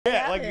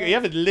Yeah, like you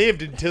haven't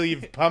lived until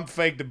you've pump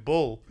faked a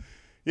bull.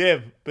 Yeah,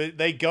 but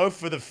they go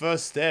for the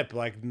first step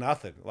like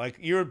nothing. Like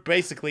you're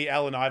basically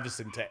Allen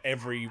Iverson to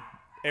every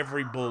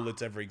bull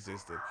that's ever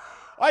existed.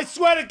 I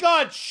swear to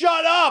God,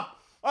 shut up!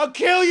 I'll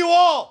kill you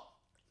all!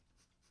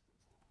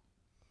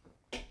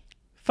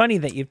 Funny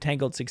that you've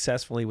tangled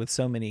successfully with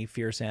so many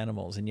fierce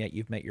animals, and yet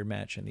you've met your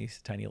match in these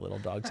tiny little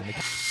dogs in the...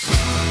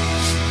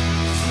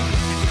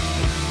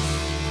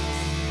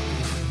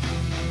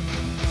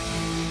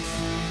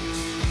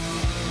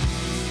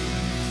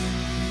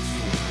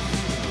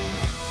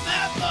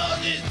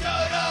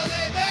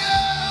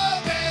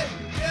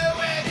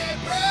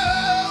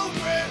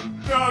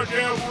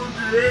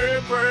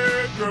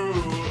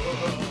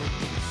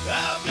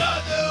 I've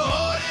got the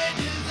heart and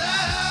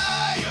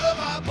desire.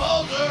 My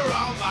balls are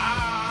on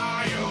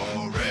fire.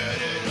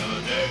 Ready to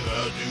take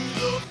her to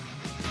the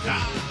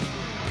top.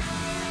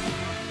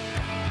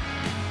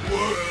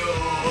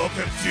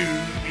 Welcome to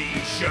the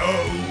show.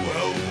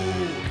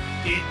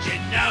 Did you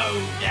know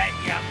that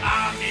your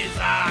mom is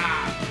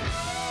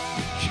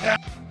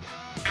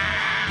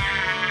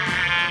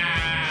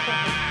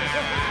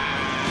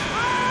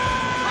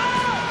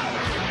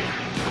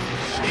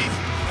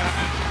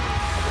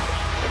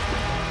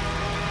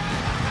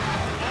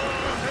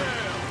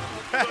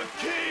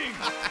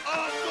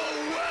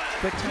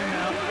Quick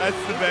timeout.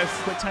 That's the best.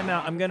 Quick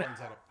timeout.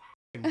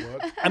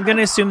 I'm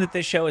gonna assume that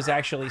this show has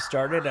actually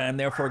started, and I'm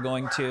therefore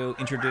going to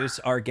introduce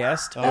our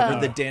guest over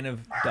the den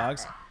of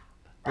dogs.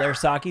 Blair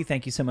Socci,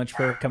 thank you so much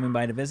for coming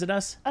by to visit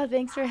us. Oh,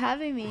 thanks for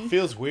having me. It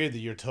feels weird that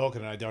you're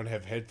talking and I don't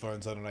have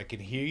headphones on and I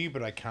can hear you,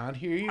 but I can't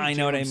hear you. I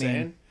know what I mean.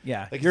 Saying?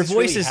 Yeah, Like, your is this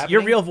voice really is happening?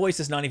 your real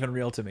voice is not even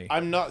real to me.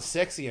 I'm not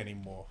sexy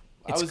anymore.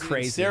 It's I was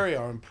crazy. In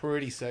stereo. I'm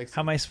pretty sexy.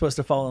 How am I supposed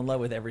to fall in love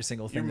with every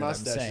single Your thing that I'm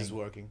mustache saying? is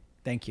working.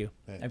 Thank you.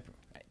 Yeah.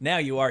 Now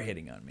you are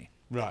hitting on me.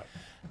 Right.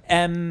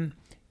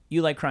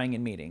 You like crying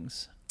in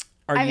meetings.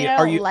 Are I mean, you? I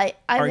Are don't you? like-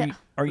 Are I- you?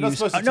 Are We're you? not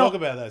supposed to no. talk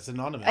about that. It's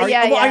anonymous.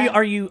 Yeah, yeah.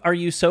 Are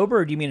you sober,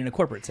 or do you mean in a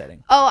corporate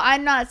setting? Oh,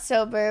 I'm not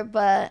sober,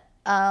 but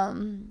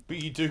But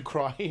you do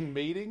cry in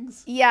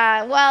meetings?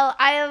 yeah. Well,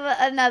 I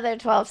have another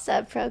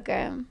 12-step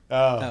program.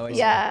 Oh. I see.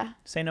 Yeah,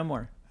 Say no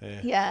more.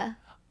 yeah.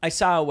 I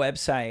saw a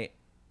website.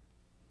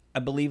 I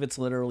believe it's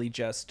literally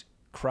just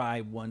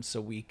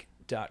cryoncea.week.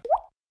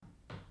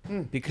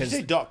 Because Did you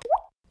say doc?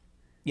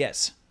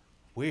 yes.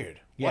 Weird.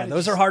 Yeah, Why did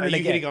those you- are harder to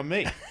you get. getting on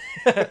me?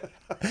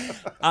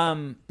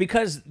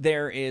 Because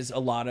there is a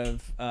lot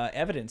of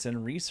evidence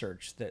and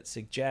research that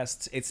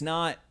suggests it's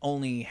not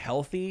only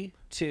healthy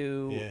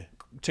to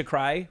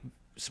cry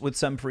with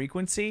some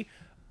frequency,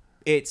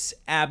 it's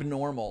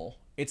abnormal.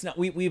 It's not.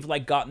 We've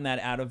like gotten that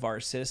out of our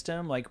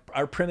system. Like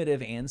our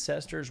primitive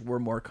ancestors were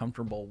more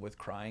comfortable with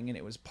crying, and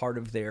it was part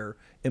of their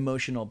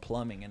emotional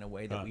plumbing in a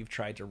way that we've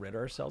tried to rid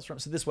ourselves from.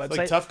 So this website,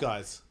 Like tough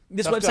guys.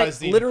 this Tough website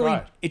guys need to literally,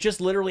 cry. it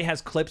just literally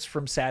has clips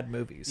from sad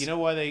movies. You know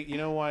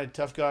why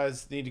tough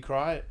guys need to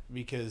cry?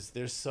 Because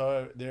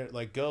they're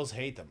like girls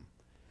hate them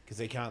because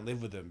they can't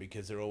live with them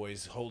because they're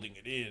always holding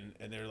it in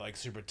and they're like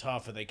super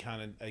tough and they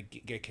can't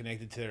get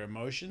connected to their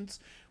emotions,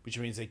 which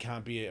means they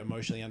can't be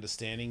emotionally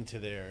understanding to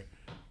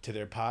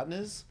their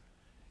partners.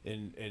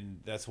 And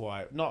that's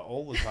why not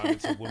all the time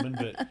it's a woman,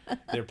 but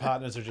their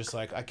partners are just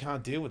like, I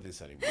can't deal with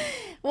this anymore.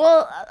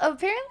 Well,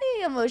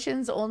 apparently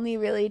emotions only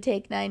really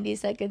take 90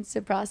 seconds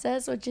to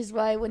process, which is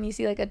why when you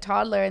see like a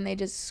toddler and they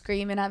just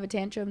scream and have a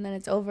tantrum, then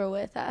it's over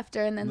with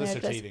after, and then Unless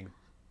they're they're just, teething.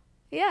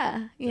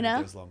 yeah, you Then it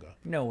know. goes longer.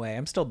 No way.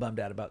 I'm still bummed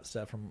out about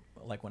stuff from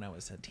like when I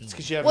was a teen. It's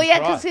because you haven't Well, yeah,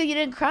 cried. because you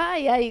didn't cry.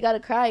 Yeah, you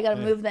gotta cry. You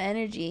gotta move the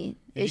energy.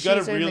 You Issues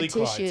gotta are in really the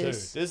cry too.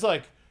 tissues. There's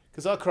like,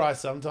 because I'll cry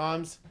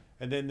sometimes,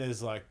 and then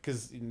there's like,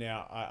 because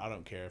now I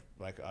don't care.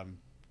 Like I'm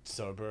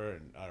sober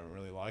and I don't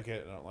really like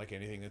it. I don't like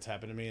anything that's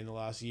happened to me in the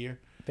last year.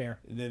 Fair.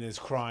 And then there's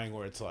crying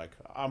where it's like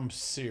I'm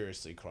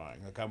seriously crying.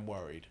 Like I'm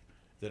worried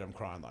that I'm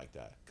crying like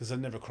that because I've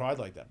never cried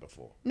like that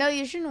before. No,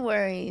 you shouldn't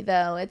worry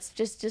though. It's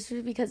just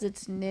because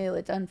it's new.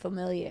 It's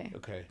unfamiliar.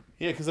 Okay.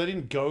 Yeah, because I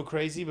didn't go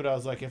crazy, but I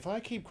was like, if I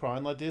keep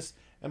crying like this,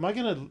 am I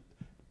gonna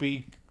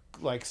be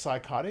like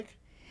psychotic?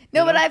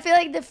 No, You but know? I feel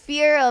like the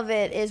fear of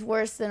it is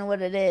worse than what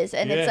it is.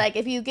 And Yeah. it's like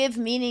if you give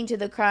meaning to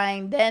the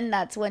crying, then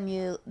that's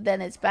when then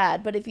it's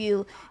bad. But if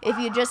you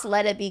just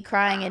let it be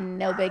crying and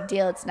no big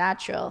deal, it's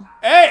natural.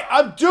 Hey,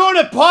 I'm doing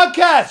a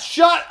podcast.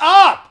 Shut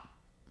up.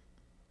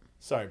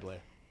 Sorry, Blair.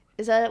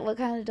 Is that what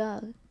kind of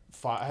dog?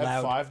 I have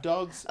Loud. 5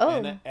 dogs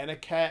Oh. and a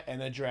cat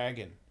and a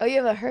dragon. Oh, you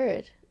have a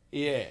herd.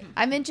 Yeah.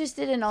 I'm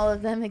interested in all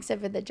of them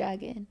except for the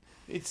dragon.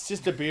 It's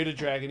just a bearded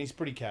dragon. He's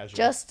pretty casual.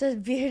 Just a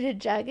bearded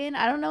dragon?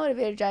 I don't know what a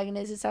bearded dragon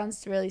is. It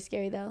sounds really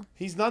scary though.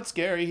 He's not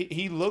scary.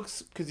 He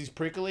looks, because he's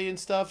prickly and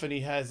stuff, and he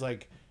has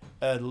like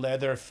a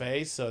leather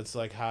face, so it's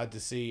like hard to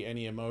see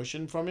any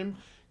emotion from him.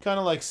 Kind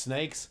of like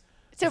snakes.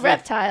 It's a It's like-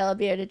 reptile, a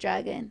bearded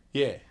dragon.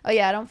 Yeah. Oh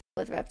yeah, I don't f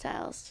with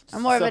reptiles.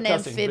 I'm more of Stop an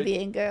cussing, but-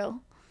 amphibian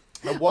girl.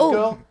 A what Oh.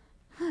 girl?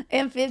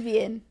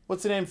 Amphibian.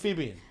 What's an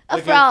amphibian? A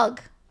Like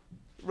frog.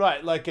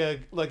 Right, like a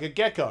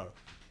gecko.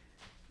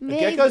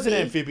 Maybe. A gecko's an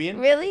amphibian.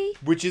 Really?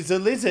 Which is a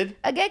lizard.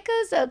 A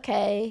gecko's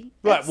okay.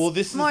 Right, That's well,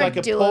 this is more like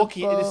a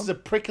porky. This doable. is a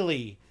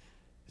prickly.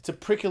 It's a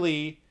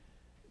prickly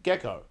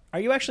gecko. Are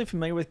you actually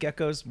familiar with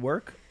geckos'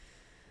 work?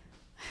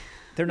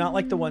 They're not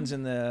like the ones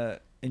in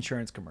the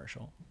insurance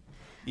commercial.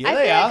 Yeah, I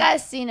they feel are. like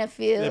I've seen a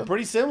few. They're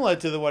pretty similar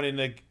to the one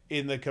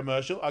in the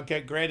commercial.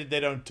 Okay, granted, they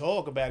don't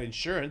talk about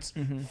insurance.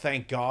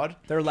 Thank God.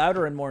 They're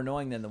louder and more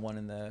annoying than the one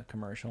in the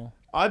commercial.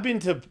 I've been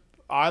to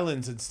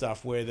islands and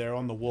stuff where they're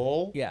on the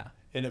wall. Yeah.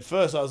 And at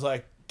first I was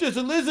like, there's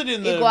a lizard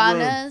in the room.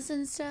 Iguanas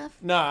and stuff.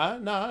 Nah,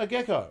 a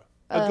gecko.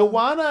 A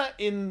goanna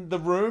in the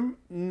room?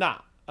 Nah,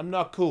 I'm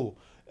not cool.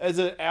 As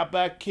an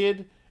outback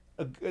kid,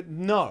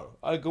 no.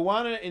 A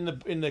goanna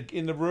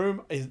in the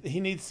room, he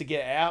needs to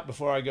get out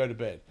before I go to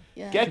bed.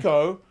 Yeah.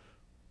 Gecko,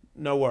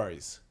 no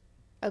worries.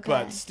 Okay.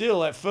 But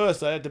still, at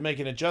first, I had to make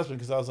an adjustment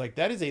because I was like,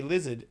 that is a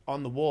lizard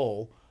on the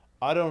wall.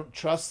 I don't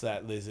trust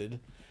that lizard.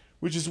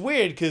 Which is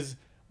weird because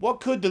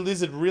what could the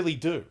lizard really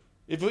do?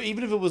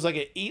 Even if it was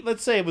like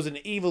let's say it was an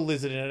evil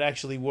lizard and it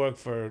actually worked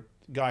for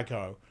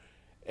Geico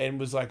and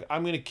was like,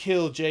 I'm going to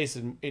kill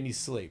Jason in his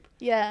sleep.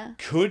 Yeah.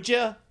 Could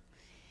ya?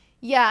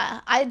 Yeah,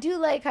 I do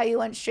like how you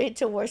went straight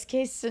to worst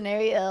case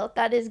scenario.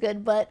 That is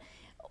good, but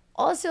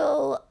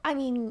also, I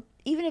mean,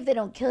 even if they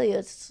don't kill you,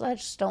 I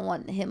just don't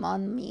want him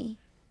on me.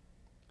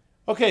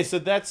 Okay, so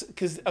that's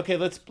because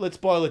let's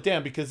boil it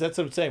down because that's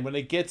what I'm saying. When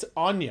it gets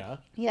on ya,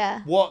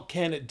 Yeah. what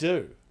can it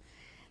do?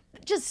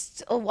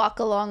 Just walk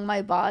along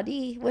my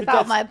body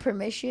without my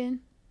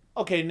permission.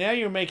 Okay, now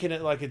you're making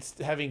it like it's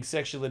having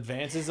sexual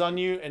advances on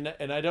you,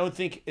 and I don't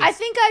think I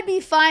think I'd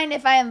be fine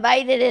if I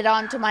invited it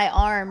onto my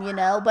arm,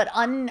 but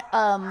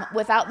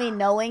without me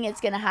knowing it's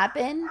gonna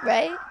happen,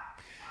 right?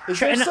 Is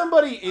there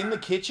somebody in the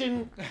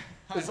kitchen?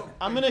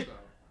 I'm gonna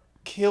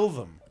kill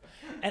them.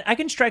 And I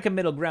can strike a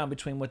middle ground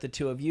between what the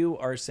two of you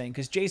are saying,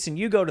 because Jason,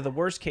 you go to the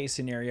worst case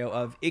scenario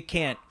of it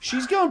can't.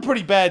 She's going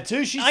pretty bad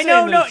too. She's I saying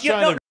know, that it's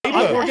trying to rape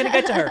her. we're gonna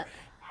get to her.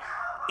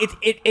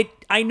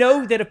 I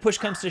know that if push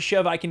comes to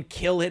shove, I can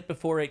kill it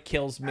before it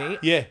kills me.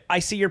 Yeah. I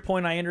see your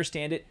point. I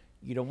understand it.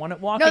 You don't want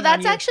it walking. No, that's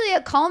on you. actually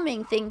a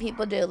calming thing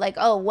people do. Like,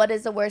 oh, what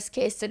is the worst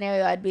case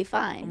scenario? I'd be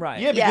fine. Right.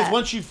 Yeah, because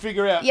once you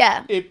figure out,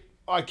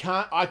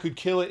 I could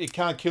kill it. It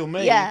can't kill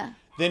me. Yeah.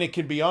 Then it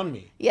can be on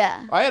me.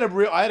 Yeah. I had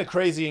a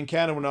crazy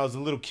encounter when I was a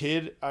little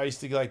kid. I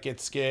used to like get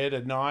scared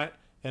at night,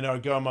 and I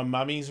would go in my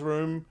mummy's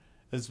room,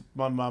 as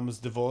my mum was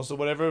divorced or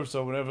whatever.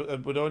 So whenever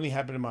it would only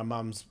happen in my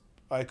mum's,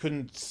 I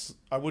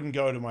wouldn't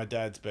go to my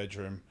dad's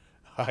bedroom.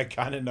 I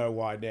kind of know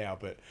why now,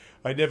 but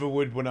I never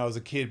would when I was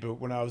a kid. But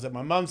when I was at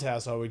my mum's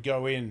house, I would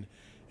go in,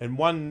 and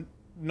one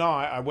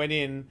night I went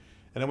in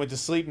and I went to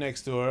sleep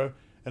next to her,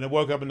 and I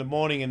woke up in the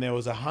morning and there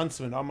was a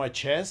huntsman on my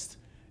chest.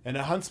 And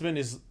a huntsman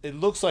it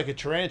looks like a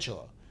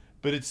tarantula,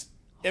 but it's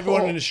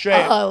everyone in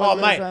Australia. Oh,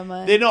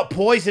 mate, they're not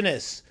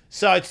poisonous,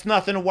 so it's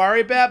nothing to worry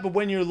about. But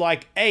when you're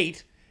like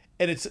 8,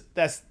 and it's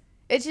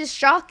just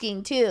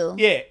shocking too.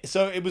 Yeah,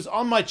 so it was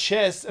on my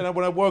chest, and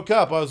when I woke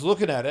up, I was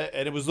looking at it,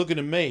 and it was looking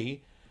at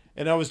me,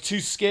 and I was too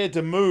scared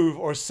to move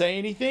or say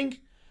anything.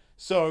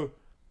 So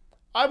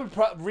I would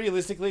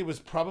realistically, it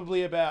was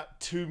probably about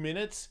 2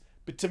 minutes.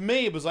 But to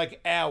me, it was like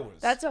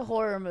hours. That's a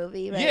horror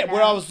movie, right? Yeah, now.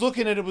 where I was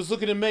looking at it, was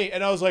looking at me,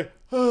 and I was like,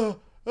 and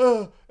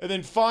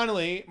then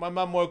finally, my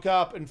mum woke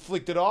up and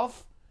flicked it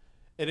off,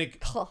 and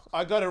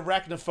I got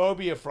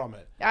arachnophobia from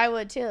it. I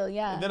would too,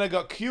 yeah. And then I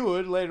got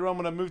cured later on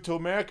when I moved to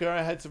America.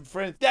 I had some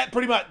friends. That's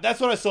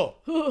what I saw.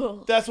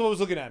 That's what was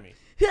looking at me.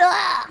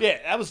 Yeah,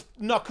 that was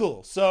not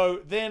cool.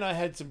 So then I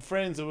had some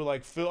friends that were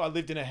like, I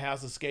lived in a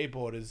house of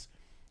skateboarders.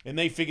 And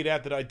they figured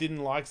out that I didn't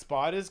like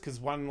spiders because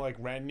one like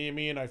ran near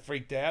me and I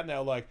freaked out. And they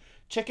were like,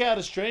 check out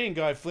Australian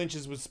guy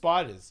flinches with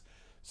spiders.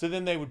 So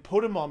then they would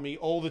put them on me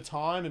all the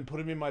time and put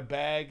them in my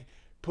bag,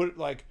 put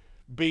like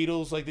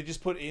beetles, like they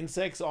just put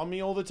insects on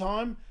me all the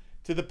time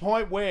to the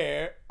point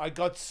where I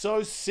got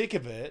so sick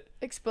of it.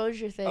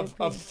 Exposure therapy.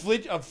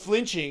 Of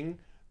flinching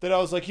that I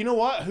was like, you know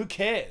what? Who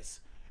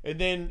cares? And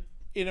then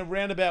in a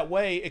roundabout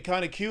way, it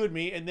kind of cured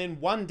me. And then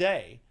one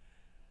day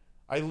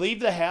I leave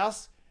the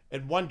house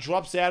and one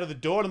drops out of the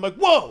door, and I'm like,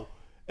 whoa!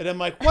 And I'm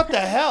like, what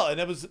the hell? And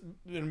it was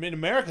in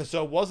America,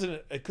 so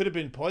it could have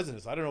been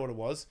poisonous. I don't know what it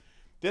was.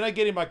 Then I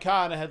get in my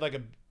car, and I had like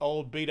an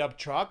old beat-up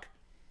truck.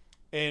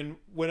 And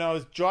when I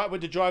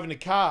went to drive in the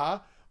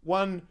car,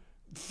 one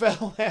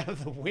fell out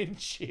of the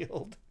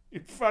windshield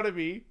in front of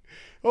me,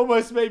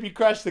 almost made me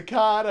crash the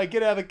car. And I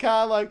get out of the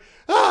car like,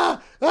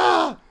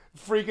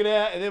 freaking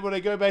out. And then when I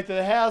go back to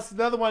the house,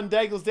 another one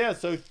dangles down.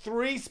 So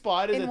 3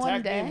 spiders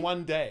attacked me in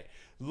one day.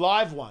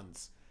 Live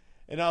ones.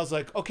 And I was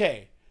like,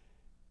 okay,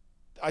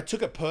 I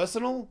took it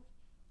personal.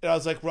 And I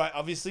was like, right,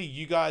 obviously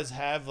you guys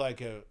have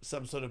like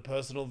some sort of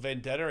personal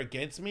vendetta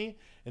against me.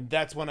 And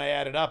that's when I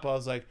added up. I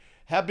was like,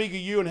 how big are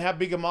you and how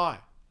big am I?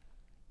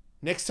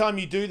 Next time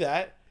you do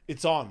that,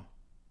 it's on.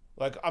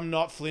 Like, I'm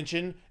not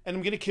flinching and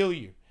I'm going to kill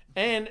you.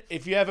 And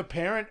if you have a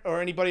parent or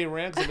anybody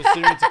around, because I'm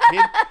assuming it's a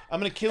kid, I'm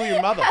going to kill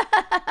your mother.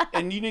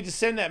 And you need to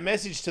send that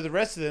message to the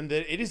rest of them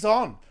that it is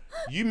on.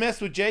 You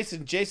mess with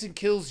Jason, Jason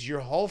kills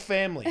your whole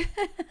family.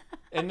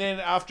 And then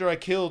after I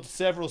killed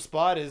several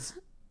spiders,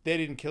 they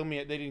didn't kill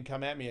me. They didn't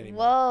come at me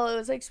anymore. Whoa, it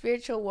was like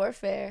spiritual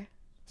warfare.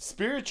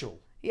 Spiritual?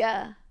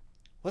 Yeah.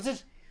 What's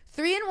it?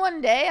 3 in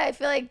one day. I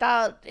feel like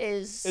that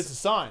is. It's a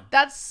sign.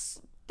 That's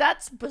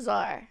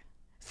bizarre.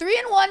 3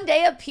 in one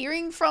day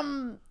appearing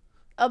from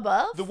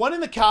above. The one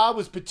in the car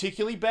was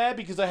particularly bad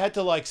because I had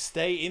to like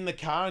stay in the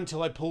car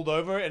until I pulled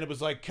over, and it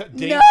was like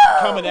deep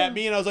coming at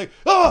me, and I was like,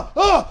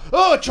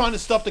 oh, trying to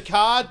stop the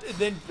car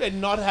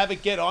and not have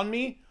it get on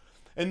me.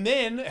 And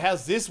then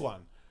how's this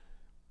one?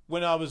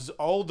 When I was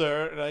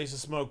older and I used to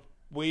smoke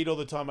weed all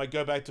the time, I'd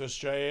go back to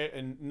Australia,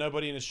 and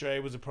nobody in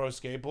Australia was a pro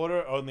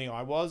skateboarder, only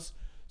I was.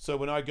 So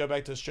when I'd go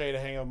back to Australia to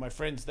hang out with my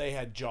friends, they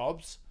had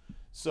jobs.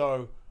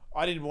 So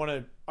I didn't want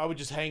to, I would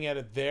just hang out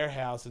at their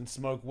house and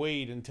smoke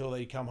weed until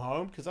they come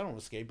home, because I don't want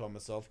to skate by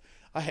myself.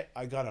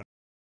 I got on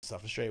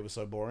stuff. Australia was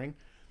so boring.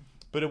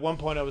 But at one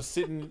point I was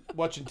sitting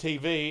watching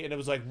TV, and it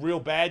was like real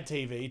bad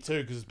TV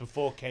too, because it's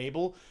before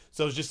cable.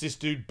 So it was just this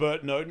dude,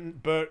 Bert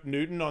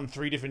Newton on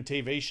 3 different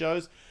TV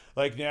shows.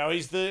 Like, now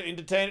he's the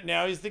entertainer,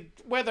 now he's the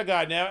weather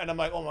guy now. And I'm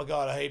like, oh my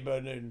God, I hate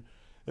Bert Newton.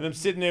 And I'm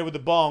sitting there with the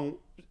bong,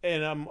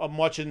 and I'm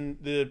watching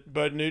the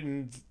Bert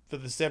Newton for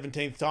the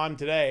 17th time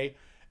today.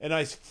 And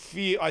I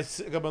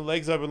got my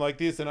legs open like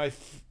this, and I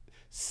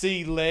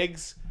see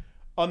legs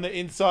on the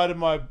inside of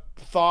my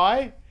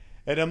thigh.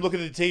 And I'm looking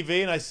at the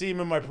TV, and I see him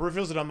in my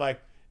peripherals, and I'm like,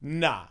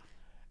 nah.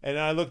 And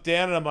I look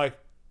down, and I'm like,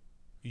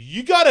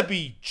 you gotta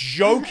be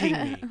joking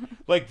me.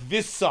 Like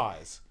this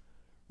size.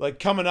 Like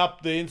coming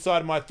up the inside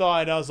of my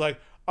thigh. And I was like,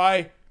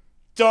 I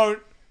don't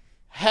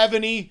have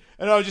any.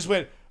 And I just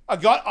went, I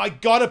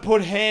gotta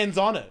put hands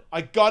on it.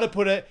 I gotta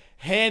put a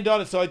hand on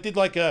it. So I did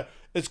like a,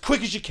 as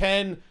quick as you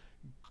can,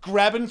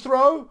 grab and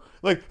throw.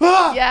 Like,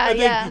 ah! Yeah, and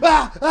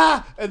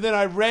then, and then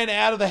I ran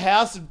out of the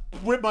house and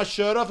ripped my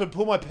shirt off and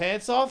pulled my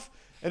pants off.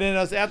 And then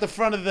I was out the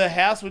front of the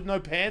house with no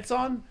pants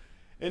on.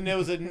 And there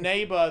was a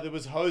neighbor that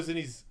was hosing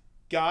his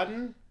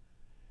garden.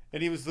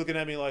 And he was looking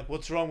at me like,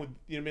 what's wrong with,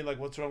 you know what I mean? Like,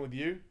 what's wrong with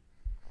you?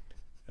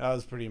 I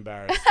was pretty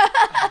embarrassed.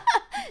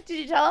 Did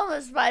you tell him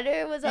a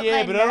spider was up my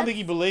Yeah, but I don't nuts? think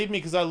he believed me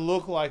because I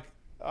look like,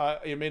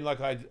 you mean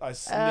like I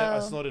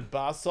snorted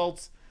bath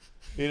salts,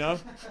 you know?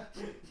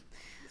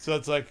 So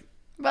it's like.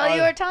 Well,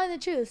 you were telling the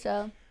truth,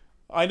 so.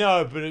 I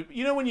know, but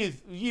you know when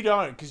you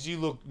don't, because you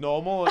look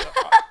normal.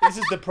 This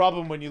is the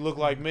problem when you look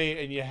like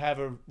me and you have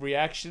a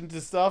reaction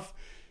to stuff.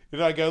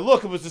 And I go,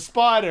 look, it was a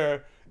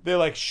spider. They're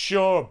like,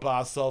 sure,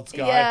 bath salts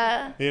guy.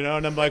 Yeah. You know,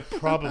 and I'm like,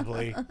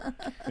 probably.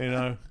 You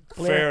know,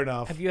 Blair, fair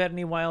enough. Have you had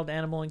any wild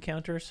animal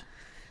encounters?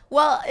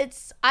 Well,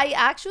 I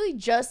actually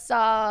just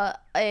saw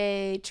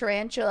a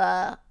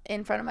tarantula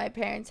in front of my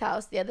parents'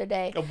 house the other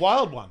day. A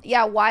wild one.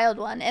 Yeah, wild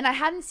one. And I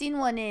hadn't seen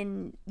one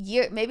in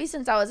years, maybe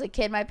since I was a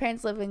kid. My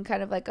parents live in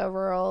kind of like a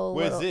rural.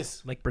 Where's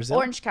this? Like Brazil?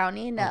 Orange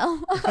County,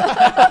 no.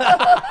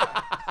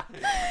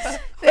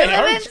 In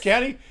Orange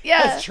County?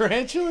 Yeah. Has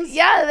tarantulas?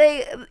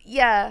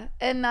 Yeah,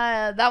 and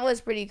that was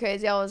pretty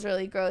crazy. I was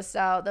really grossed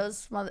out.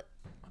 Those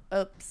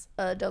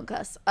don't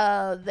cuss.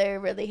 They're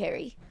really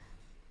hairy.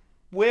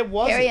 Where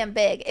was Hairy it? and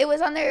big. It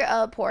was on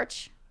their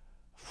porch.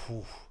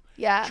 Whew.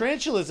 Yeah.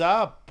 Tarantulas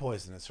are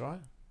poisonous,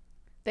 right?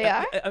 They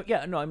are?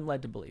 Yeah, no, I'm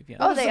led to believe. Yeah.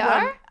 Oh, they the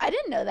are? one- I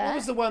didn't know that. What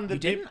was the one You that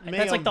didn't? bit me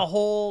That's like on- the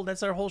whole.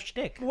 That's our whole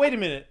shtick. Wait a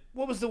minute.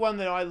 What was the one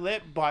that I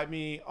let bite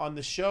me on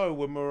the show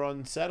when we were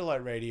on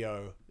satellite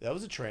radio? That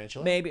was a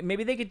tarantula.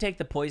 Maybe they could take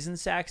the poison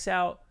sacs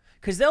out,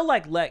 because they'll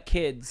like let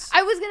kids.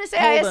 I was gonna say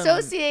I Hold 'em.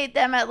 associate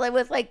them at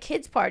with like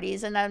kids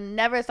parties, and I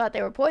never thought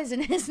they were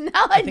poisonous. Now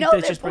I think know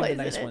they they're just bring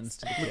the poisonous. nice ones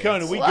to the kids.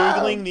 Cone, are we Whoa.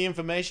 Googling the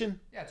information?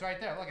 Yeah, it's right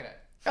there. Look at it.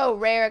 Oh,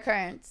 rare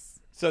occurrence.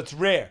 So it's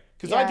rare.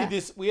 Because I Yeah. did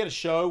this, we had a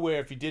show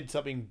where if you did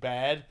something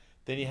bad,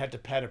 then you had to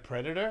pet a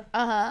predator.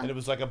 And it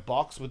was like a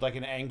box with like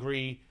an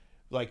angry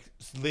like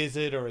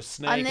lizard or a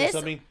snake or this?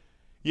 something.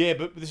 Yeah,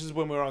 but this is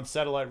when we were on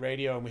satellite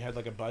radio and we had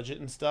like a budget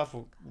and stuff.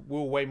 We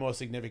were way more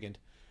significant.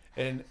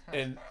 And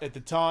at the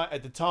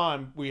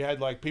time we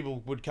had like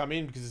people would come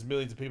in because there's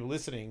millions of people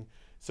listening.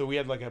 So we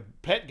had like a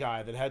pet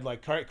guy that had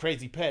like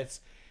crazy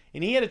pets,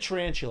 and he had a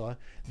tarantula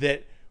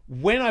that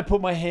when I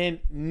put my hand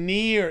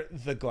near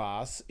the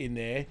glass in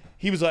there,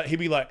 he'd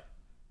be like,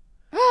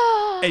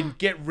 and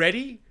get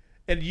ready.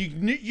 And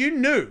you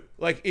knew,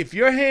 like, if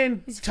your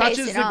hand touches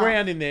facing the off.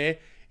 ground in there,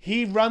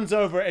 he runs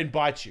over and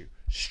bites you.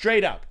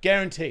 Straight up.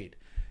 Guaranteed.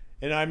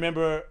 And I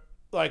remember,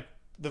 like,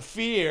 the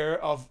fear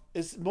of,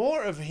 it's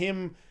more of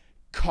him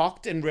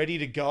cocked and ready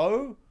to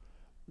go,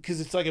 because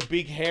it's like a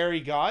big,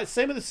 hairy guy.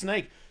 Same with the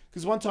snake.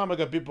 Because one time I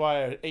got bit by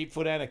an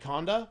 8-foot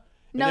anaconda.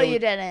 and No, they you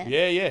didn't.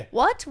 Yeah, yeah.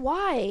 What?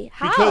 Why?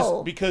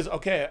 How? Because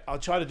okay, I'll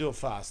try to do it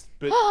fast.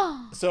 But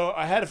so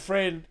I had a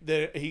friend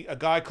that a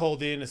guy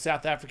called in, a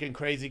South African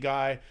crazy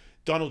guy,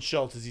 Donald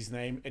Schultz is his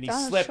name, and he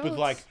Donald slept with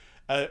Schultz.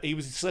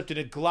 like slept in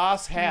a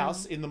glass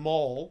house in the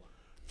mall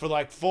for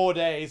like 4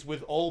 days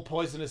with all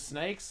poisonous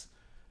snakes.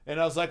 And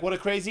I was like, what a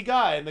crazy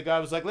guy. And the guy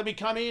was like, let me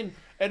come in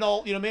and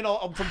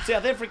I'm from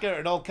South Africa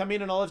and I'll come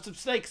in and I'll have some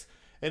snakes.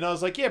 And I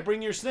was like, yeah,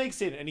 bring your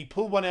snakes in. And he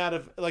pulled one out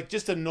of like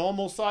just a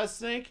normal sized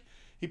snake.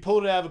 He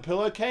pulled it out of a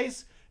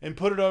pillowcase and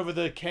put it over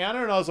the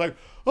counter. And I was like,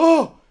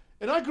 oh.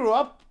 And I grew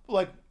up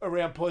like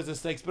around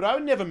poisonous snakes, but I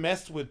would never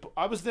mess with,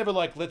 I was never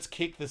like, let's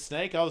kick the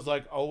snake. I was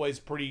like always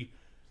pretty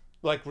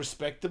like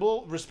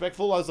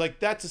respectful. I was like,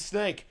 that's a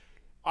snake.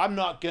 I'm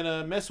not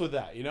gonna mess with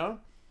that, you know.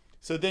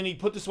 So then he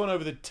put this one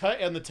over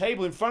on the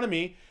table in front of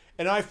me,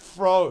 and I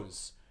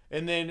froze.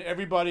 And then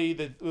everybody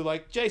that were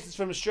like, Jason's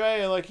from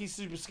Australia, like he's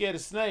super scared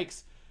of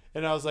snakes.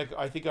 And I was like,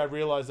 I think I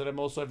realized that I'm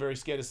also very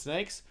scared of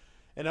snakes.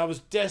 And I was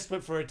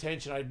desperate for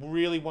attention. I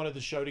really wanted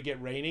the show to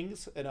get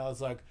ratings. And I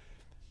was like,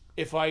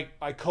 if I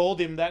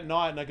called him that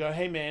night and I go,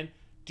 hey man,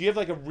 do you have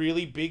like a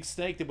really big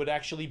snake that would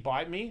actually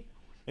bite me?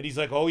 And he's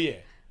like, oh yeah.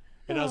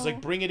 And I was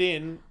like, bring it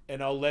in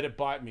and I'll let it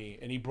bite me.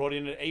 And he brought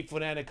in an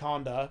 8-foot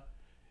anaconda,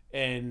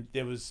 and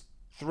there was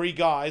 3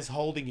 guys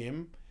holding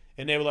him,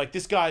 and they were like,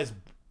 this guy is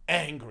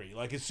angry.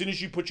 Like as soon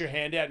as you put your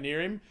hand out near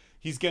him,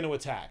 he's going to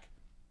attack.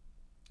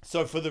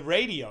 So for the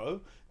radio,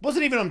 it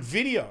wasn't even on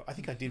video. I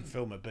think I did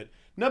film it, but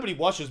nobody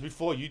watches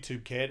before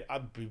YouTube cared.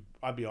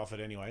 I'd be off it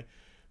anyway.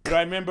 But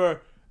I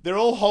remember they're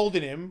all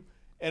holding him,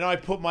 and I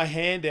put my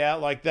hand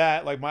out like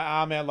that, like my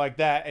arm out like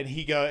that, and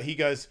he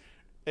goes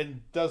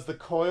and does the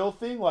coil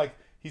thing, like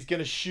he's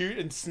gonna shoot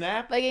and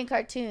snap, like in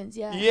cartoons.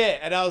 Yeah. Yeah,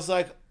 and I was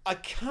like, I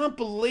can't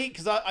believe,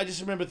 because I just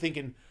remember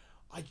thinking,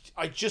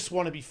 I just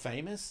want to be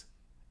famous.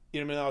 You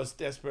know what I mean? I was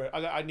desperate.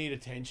 I need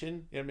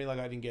attention. You know what I mean? Like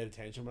I didn't get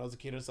attention when I was a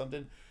kid or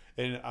something.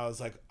 And I was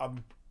like,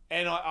 I'm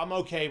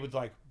okay with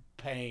like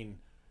pain,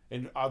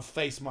 and I'll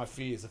face my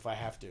fears if I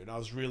have to. And I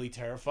was really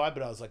terrified,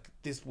 but I was like,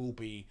 this will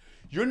be,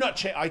 you're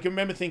not, I can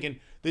remember thinking,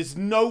 there's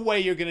no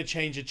way you're going to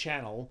change a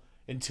channel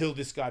until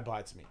this guy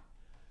bites me.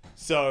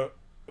 So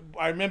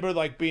I remember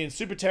like being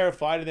super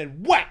terrified, and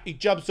then whack, he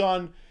jumps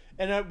on.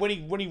 And when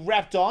he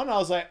wrapped on, I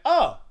was like,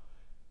 oh,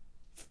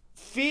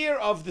 fear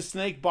of the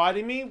snake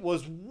biting me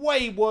was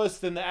way worse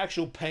than the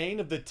actual pain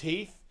of the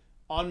teeth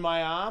on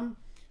my arm.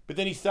 But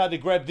then he started to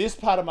grab this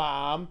part of my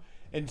arm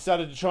and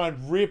started to try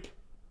and rip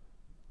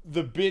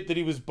the bit that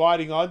he was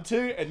biting onto.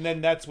 And then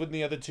that's when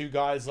the other 2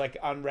 guys like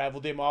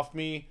unraveled him off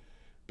me.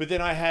 But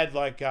then I had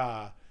like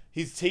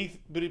his teeth,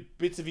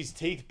 bits of his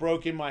teeth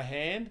broke in my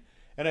hand.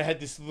 And I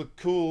had this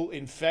cool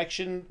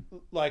infection,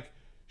 like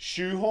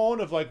shoehorn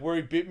of like where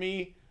he bit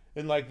me.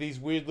 And like these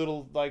weird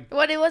little like...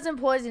 What, it wasn't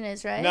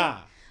poisonous, right? Nah.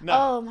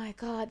 Oh my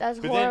God, that's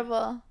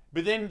horrible.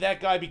 But then that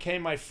guy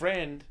became my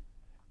friend,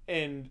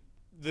 and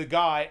the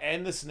guy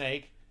and the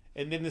snake,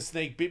 and then the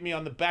snake bit me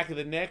on the back of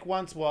the neck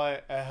once while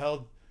I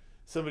held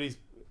somebody's...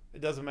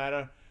 It doesn't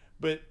matter.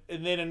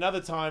 And then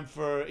another time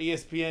for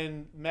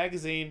ESPN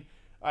magazine,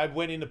 I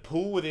went in the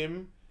pool with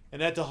him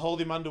and had to hold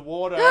him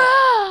underwater.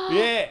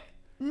 Yeah.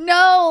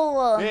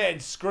 No. Yeah,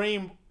 and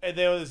scream. And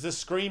there was a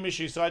scream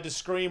issue, so I had to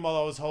scream while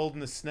I was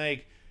holding the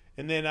snake.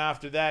 And then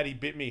after that, he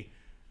bit me.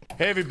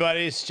 Hey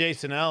everybody, it's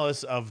Jason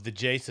Ellis of The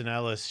Jason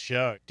Ellis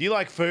Show. Do you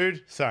like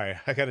food? Sorry,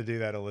 I gotta do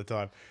that all the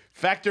time.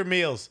 Factor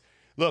meals.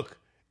 Look,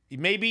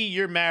 maybe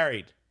you're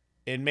married,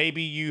 and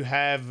maybe you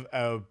have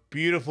a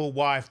beautiful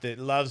wife that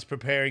loves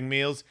preparing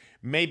meals.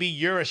 Maybe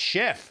you're a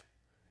chef,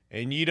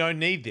 and you don't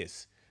need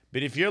this.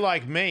 But if you're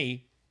like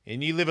me,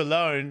 and you live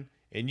alone,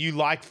 and you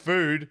like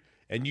food,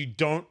 and you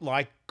don't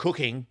like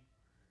cooking,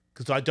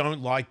 because I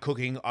don't like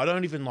cooking. I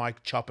don't even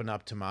like chopping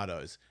up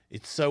tomatoes.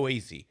 It's so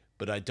easy,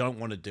 but I don't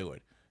want to do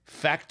it.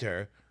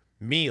 Factor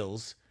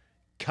meals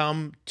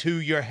come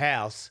to your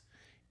house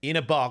in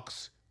a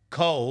box,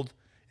 cold,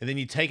 and then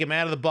you take them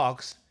out of the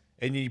box,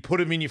 and then you put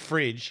them in your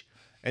fridge,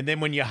 and then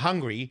when you're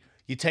hungry,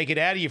 you take it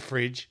out of your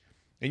fridge,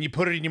 and you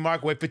put it in your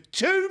microwave for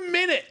 2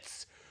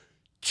 minutes.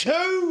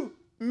 2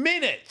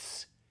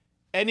 minutes!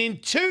 And in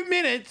 2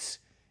 minutes...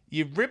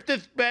 You rip the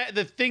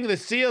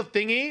seal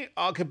thingy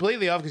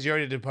completely off, because you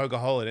already did poke a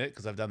hole in it,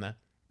 because I've done that.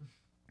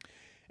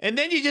 And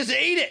then you just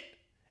eat it.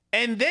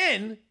 And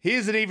then,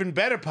 here's an even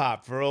better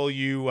part for all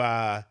you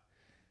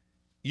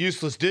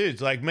useless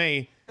dudes like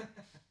me.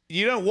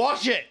 You don't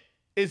wash it.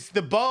 It's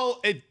the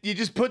bowl. You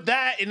just put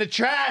that in the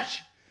trash.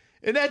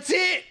 And that's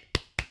it.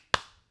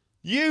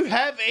 You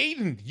have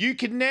eaten. You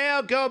can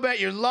now go about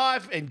your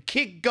life and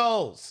kick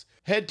goals.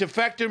 Head to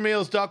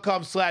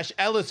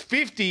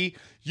factormeals.com/Ellis50.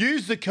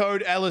 Use the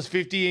code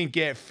Ellis50 and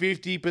get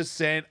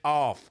 50%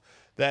 off.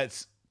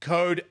 That's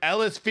code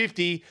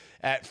Ellis50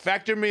 at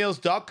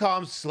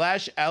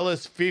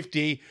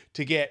factormeals.com/Ellis50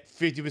 to get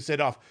 50%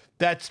 off.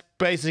 That's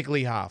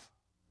basically half.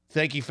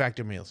 Thank you,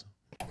 Factor Meals.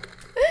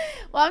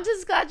 Well, I'm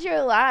just glad you're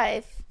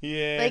alive.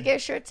 Yeah. Like your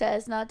shirt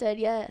says, not dead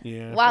yet.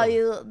 Yeah.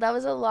 Wow, that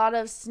was a lot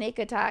of snake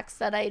attacks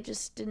that I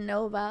just didn't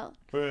know about.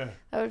 Yeah.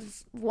 That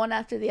was one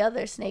after the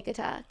other snake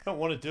attack. I don't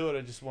want to do it.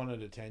 I just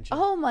wanted attention.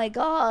 Oh my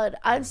God,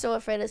 I'm so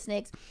afraid of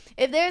snakes.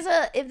 If there's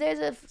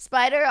a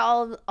spider,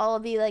 I'll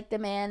be like the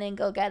man and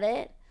go get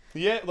it.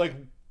 Yeah, like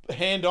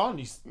hand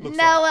on.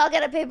 I'll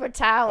get a paper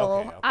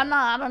towel. Okay.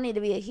 I don't need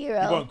to be a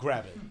hero. You won't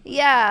grab it.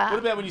 Yeah. What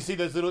about when you see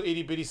those little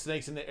itty bitty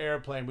snakes in the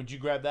airplane? Would you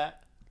grab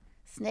that?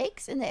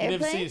 Snakes in the You airplane?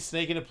 never seen a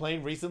snake in a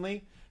plane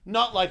recently?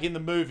 Not like in the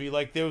movie.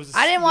 Like there was.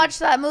 I didn't watch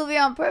that movie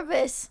on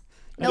purpose.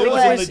 No It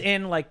way. was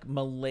in like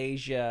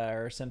Malaysia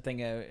or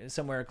something,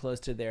 somewhere close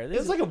to there. It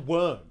was like a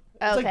worm.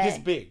 It's like this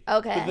big.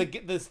 Okay.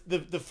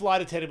 But the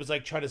flight attendant was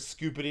like trying to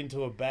scoop it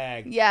into a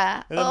bag.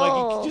 Yeah. And I'm like,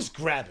 you can just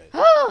grab it.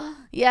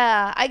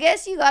 Yeah. I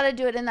guess you got to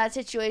do it in that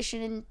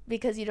situation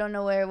because you don't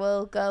know where it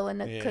will go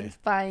in a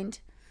confined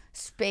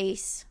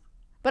space.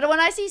 But when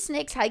I see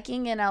snakes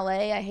hiking in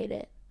LA, I hate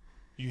it.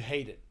 You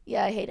hate it.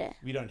 Yeah, I hate it.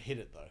 We don't hit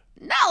it though.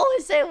 No,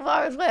 it's as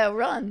far as way I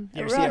run.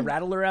 You ever see a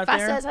rattler out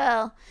fast there? as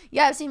hell.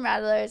 Yeah, I've seen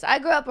rattlers. I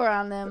grew up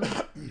around them.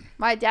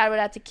 My dad would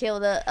have to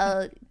kill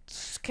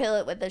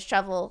it with a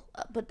shovel.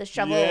 Put the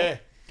shovel. Yeah.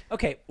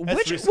 Okay,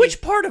 That's risky.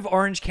 which part of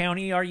Orange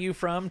County are you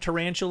from?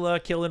 Tarantula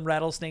killing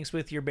rattlesnakes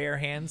with your bare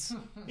hands?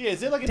 Yeah,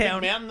 is it like a big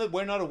mountain that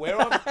we're not aware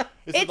of?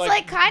 Is It's it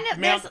like kind of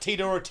Mount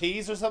Tito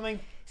Ortiz or something?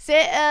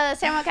 San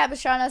Juan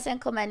Capistrano, San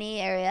Clemente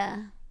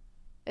area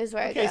is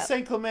where I grew Okay, up.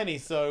 St. Clemente,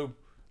 so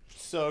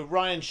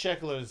Ryan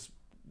Sheckler's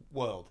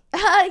world.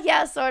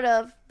 Yeah, sort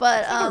of.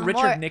 But Where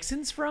Richard more,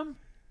 Nixon's from?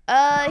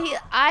 I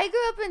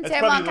grew up in That's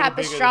San Juan probably a little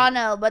bigger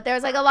Capistrano, but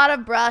there's like a lot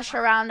of brush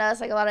around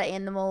us, like a lot of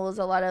animals,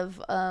 a lot of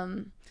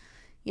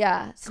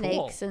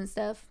snakes and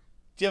stuff.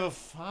 Do you have a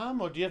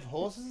farm or do you have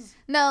horses?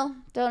 No,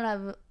 don't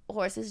have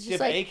horses. Do you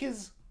Just have like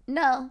acres?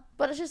 no,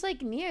 but it's just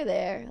like near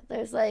there.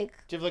 There's like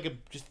Do you have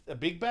like just a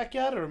big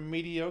backyard or a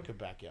mediocre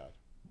backyard?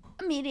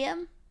 a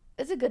medium.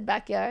 It's a good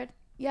backyard.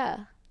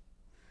 Yeah.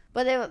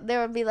 But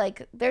there would be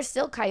like there's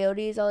still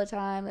coyotes all the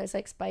time. There's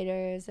like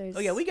spiders. There's Oh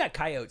yeah, we got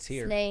coyotes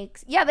here.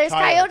 snakes. Yeah, there's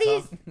Coyotes,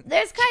 coyotes. huh?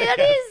 There's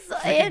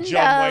coyotes in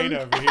John Wayne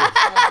over here.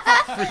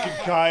 Freaking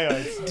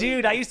coyotes.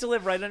 Dude, I used to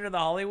live right under the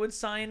Hollywood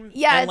sign.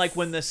 Yeah, And like it's-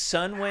 when the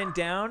sun went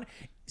down,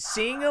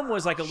 seeing them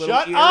was like a little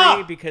Shut eerie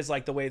up! because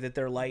like the way that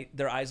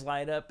their eyes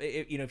light up.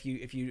 If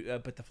you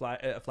put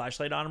the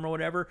flashlight on them or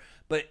whatever.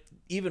 But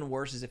even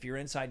worse is if you're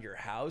inside your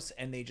house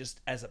and they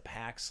just as a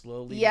pack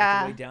slowly make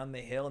their way down the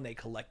hill and they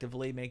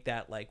collectively make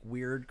that like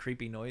weird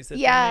creepy noise that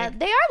they make.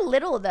 they are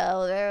little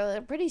though.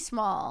 They're pretty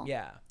small.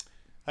 Yeah.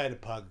 I had a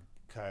pug.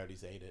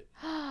 Coyotes ate it.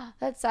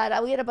 That's sad.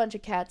 We had a bunch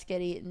of cats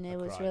get eaten. It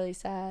was cried. really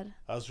sad.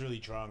 I was really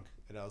drunk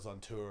and I was on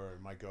tour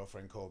and my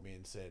girlfriend called me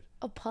and said,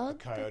 A pug?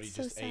 coyote That's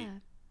so just ate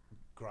sad.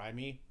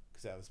 Grimy,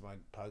 because that was my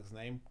pug's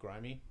name,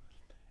 Grimy.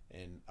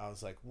 And I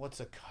was like, what's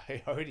a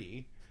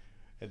coyote?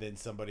 And then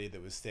somebody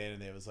that was standing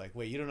there was like,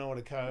 wait, you don't know what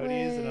a coyote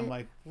is? And I'm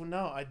like, well,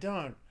 no, I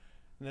don't.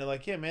 And they're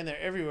like, yeah, man, they're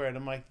everywhere. And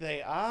I'm like,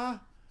 they are?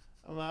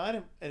 I'm like, I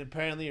don't. And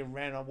apparently it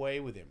ran away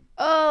with him.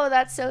 Oh,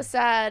 that's so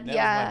sad. That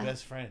Yeah. was my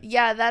best friend.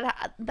 Yeah,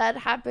 that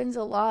happens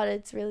a lot.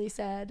 It's really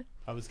sad.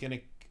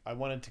 I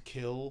wanted to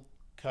kill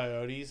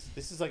coyotes.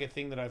 This is like a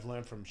thing that I've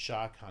learned from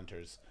shark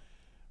hunters.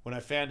 When I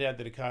found out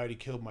that a coyote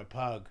killed my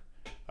pug,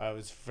 I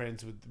was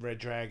friends with Red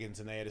Dragons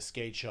and they had a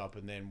skate shop,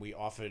 and then we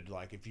offered,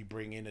 like, if you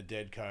bring in a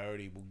dead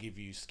coyote, we'll give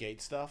you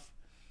skate stuff.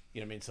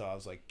 You know what I mean? So I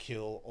was like,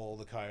 kill all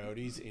the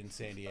coyotes in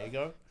San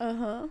Diego.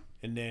 Uh-huh.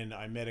 And then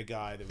I met a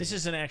guy that was... This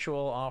is an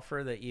actual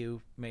offer that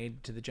you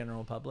made to the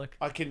general public.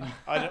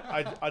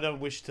 I don't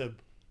wish to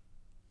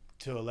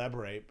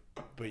elaborate,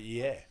 but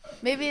yeah.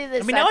 Maybe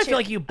the now I feel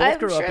like you both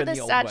grew up in the the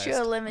Old statute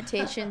West. of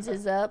limitations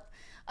is up.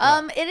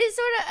 It is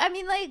sort of, I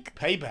mean, like,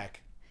 Payback,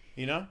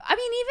 you know? I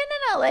mean,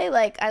 even in LA,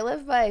 like, I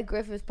live by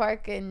Griffith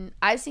Park, and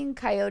I've seen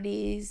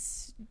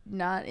coyotes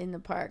not in the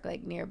park,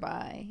 like,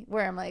 nearby,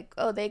 where I'm like,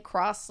 oh, they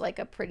cross, like,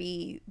 a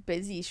pretty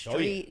busy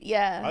street.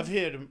 Yeah. I've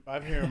heard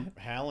them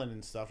howling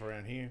and stuff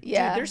around here.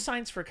 Yeah. Dude, there's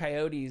signs for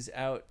coyotes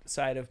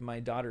outside of my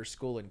daughter's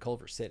school in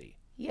Culver City.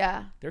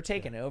 Yeah. They're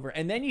taking over.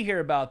 And then you hear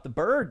about the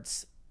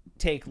birds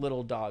take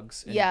little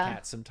dogs and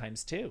cats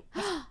sometimes too.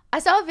 I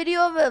saw a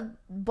video of a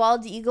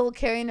bald eagle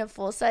carrying a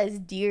full-size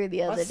deer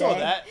the other day. I saw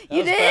that. That You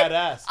was did?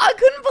 badass. I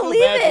couldn't Feel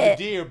believe bad it.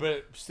 for the deer,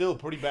 but still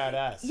pretty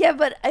badass. Yeah,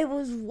 but it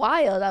was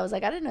wild. I was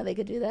like, I didn't know they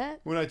could do that.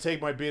 When I take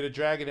my bearded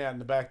dragon out in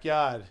the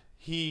backyard,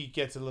 he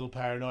gets a little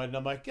paranoid, and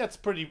I'm like, that's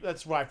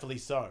rightfully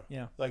so.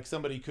 Yeah. Like,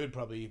 somebody could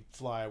probably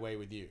fly away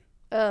with you.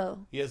 Oh.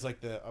 He has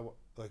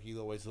he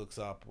always looks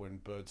up when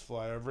birds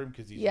fly over him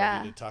because he's Yeah.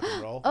 ready to tuck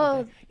and roll.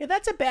 Oh, Yeah,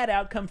 that's a bad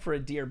outcome for a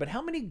deer, but how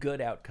many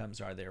good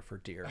outcomes are there for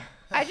deer?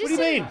 I just What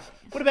do you mean?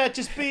 What about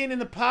just being in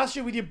the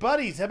pasture with your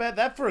buddies? How about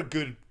that for a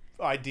good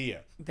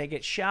idea? They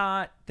get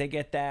shot, they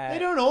get that. They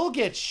don't all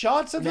get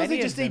shot. Sometimes Many they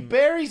of just eat them-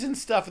 berries and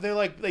stuff. And they're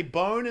like, they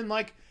bone and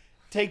like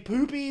take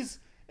poopies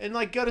and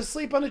like go to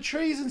sleep under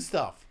trees and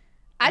stuff.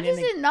 I And then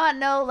just did not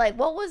know, like,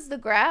 what was the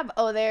grab?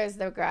 Oh, there's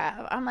the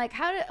grab. I'm like,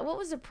 what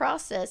was the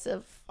process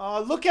of...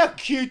 Oh, look how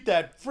cute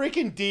that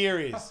freaking deer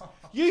is.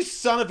 You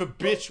son of a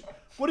bitch.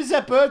 What is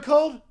that bird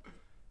called?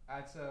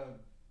 That's a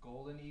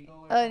golden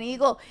eagle. An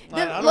eagle.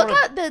 I don't Look wanna-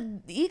 how the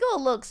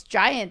eagle looks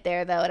giant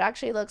there, though. It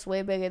actually looks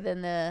way bigger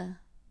than the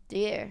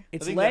deer.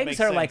 Its think that legs makes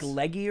are like sense.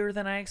 leggier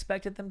than I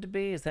expected them to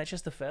be. Is that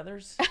just the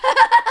feathers?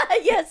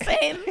 Yeah,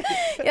 same.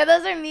 Yeah,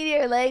 those are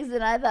meatier legs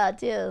than I thought,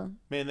 too.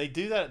 Man, they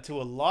do that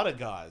to a lot of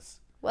guys.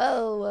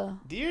 Whoa.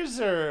 Deers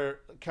are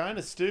kind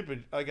of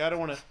stupid. Like, I don't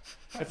want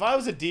to... If I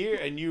was a deer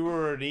and you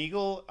were an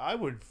eagle,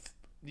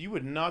 you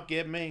would not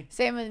get me.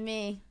 Same with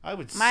me. I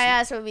would... My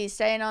ass would be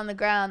staying on the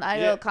ground. I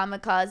Yeah. go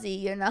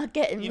kamikaze. You're not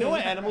getting me. You know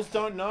what animals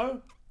don't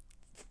know?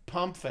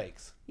 pump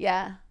fakes.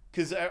 Yeah.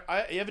 Because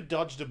you ever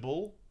dodged a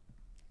bull?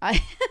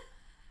 I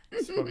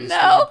probably a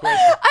no. stupid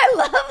question. I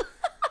love.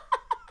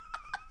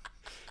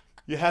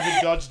 You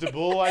haven't dodged a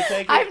bull, I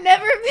take it? I've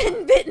never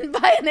been bitten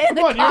by an anaconda.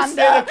 Come on, you're a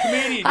stand-up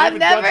comedian. You I've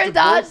never haven't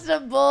dodged a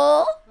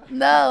bull.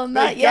 No,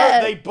 not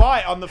yet. They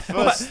bite on the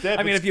first step.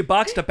 I mean, have you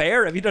boxed a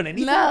bear? Have you done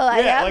anything? No,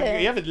 I haven't.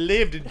 Like you haven't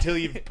lived until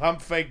you've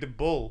pump faked a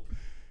bull.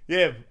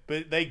 Yeah,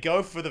 but they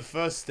go for the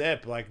first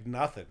step like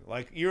nothing.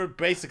 Like you're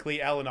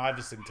basically Allen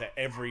Iverson to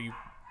every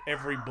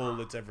bull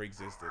that's ever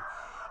existed.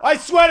 I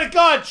swear to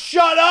God,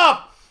 shut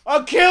up!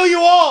 I'll kill you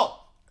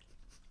all!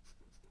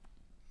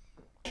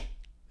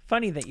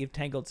 Funny that you've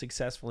tangled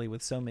successfully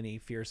with so many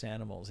fierce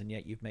animals, and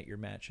yet you've met your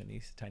match in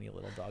these tiny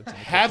little dogs. In the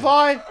Have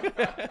kitchen.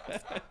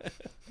 I?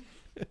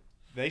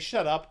 They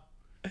shut up.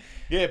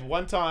 Yeah, but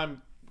one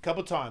time, a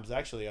couple times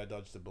actually, I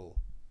dodged a bull.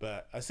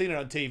 But I seen it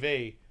on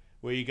TV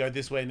where you go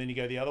this way and then you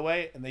go the other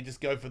way, and they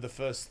just go for the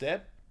first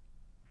step.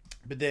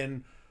 But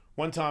then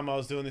one time I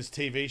was doing this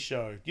TV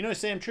show. You know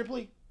Sam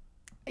Tripoli?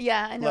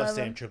 Yeah, I know. Love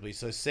Sam Tripoli.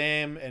 So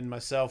Sam and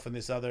myself and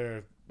this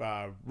other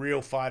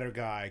real fighter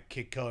guy,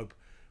 Kit Cope,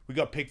 we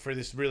got picked for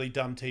this really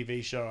dumb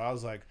TV show. I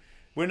was like,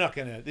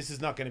 this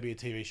is not going to be a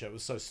TV show. It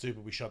was so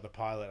stupid. We shot the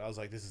pilot. I was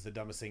like, this is the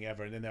dumbest thing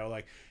ever. And then they were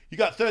like, you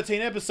got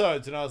 13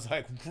 episodes. And I was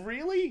like,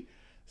 really?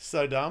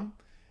 So dumb.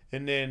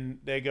 And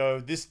then they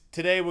go,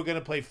 today we're going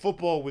to play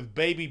football with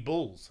baby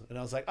bulls. And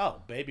I was like,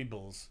 oh, baby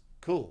bulls.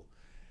 Cool.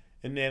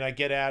 And then I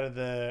get out of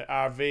the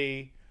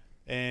RV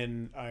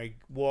and I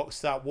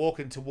start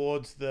walking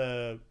towards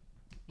the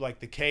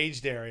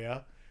caged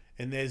area.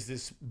 And there's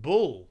this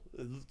bull.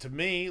 To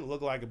me,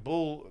 looked like a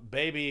bull,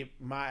 baby,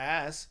 my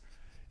ass.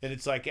 And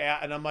it's like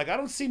out, and I'm like, I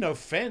don't see no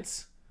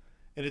fence.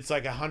 And it's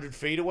like 100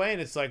 feet away,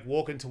 and it's like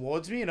walking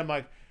towards me. And I'm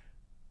like,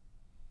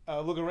 I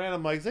look around,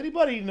 I'm like, does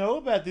anybody know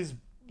about this?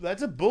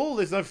 That's a bull,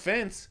 there's no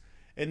fence.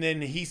 And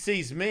then he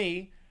sees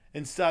me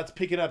and starts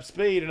picking up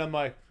speed. And I'm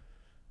like,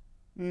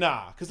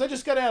 nah, because I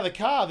just got out of the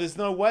car. There's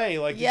no way.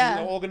 Like, this is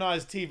an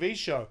organized TV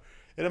show.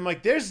 And I'm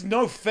like, there's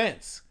no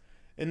fence.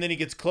 And then he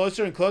gets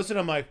closer and closer, and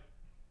I'm like,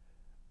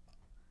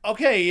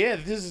 okay, yeah,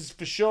 this is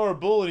for sure a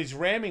bull, and he's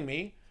ramming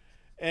me.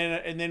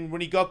 And then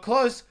when he got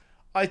close,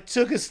 I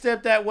took a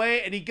step that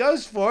way, and he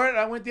goes for it, and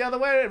I went the other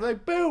way, and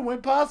like, boom,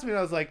 went past me, and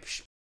I was like,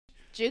 psh.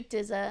 Juked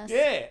his ass.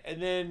 Yeah, and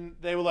then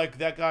they were like,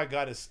 that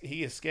guy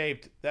he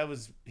escaped.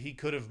 He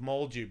could have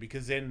mauled you,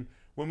 because then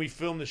when we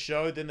filmed the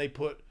show, then they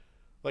put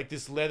like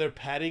this leather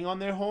padding on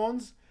their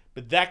horns,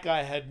 but that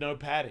guy had no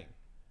padding.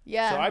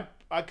 Yeah. So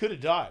I could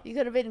have died. You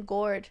could have been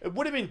gored. It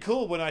would have been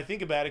cool when I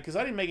think about it, because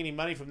I didn't make any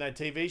money from that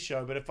TV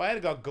show, but if I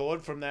had got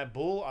gored from that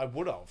bull, I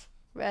would have.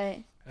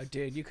 Right. Oh,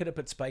 dude, you could have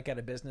put Spike out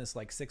of business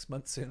like 6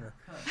 months sooner.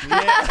 Yeah.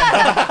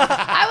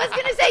 I was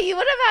gonna say you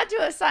would have had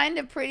to have signed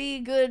a pretty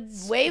good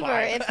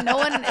waiver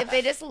if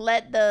they just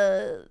let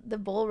the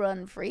bull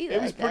run free.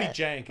 It was pretty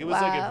jank. It was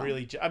like a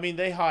really. I mean,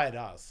 they hired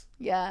us.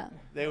 Yeah.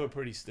 They were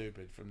pretty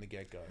stupid from the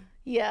get-go.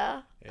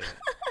 Yeah.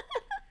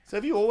 So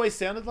have you always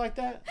sounded like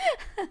that?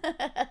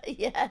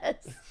 Yes.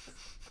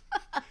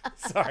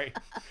 Sorry.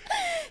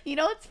 You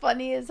know what's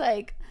funny is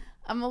like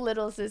I'm a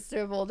little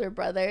sister of older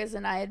brothers,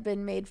 and I had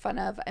been made fun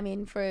of. I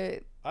mean,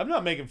 I'm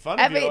not making fun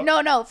of you.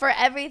 No, for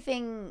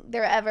everything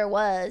there ever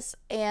was,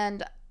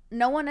 and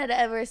no one had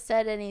ever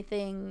said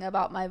anything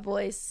about my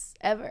voice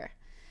ever.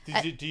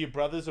 Do your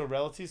brothers or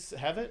relatives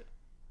have it?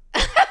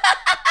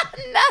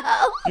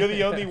 No. You're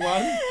the only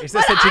one? Is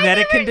this a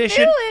genetic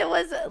condition? Knew it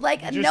was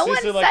like Did your no one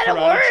sister, said a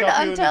word you in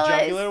the until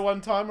jugular one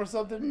time or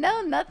something?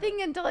 No,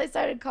 nothing until I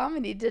started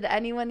comedy. Did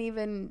anyone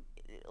even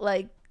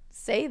like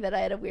say that I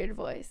had a weird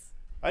voice?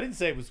 I didn't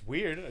say it was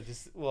weird.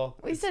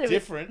 We it's said it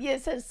different. Was, yeah,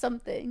 it says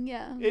something.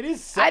 Yeah, it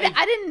is. I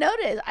didn't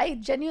notice. I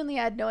genuinely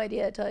had no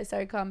idea until I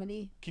started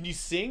comedy. Can you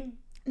sing?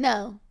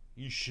 No.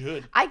 You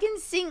should. I can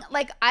sing.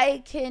 Like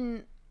I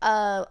can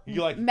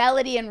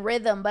melody and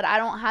rhythm, but I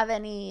don't have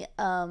any.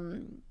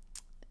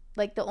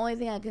 Like the only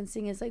thing I can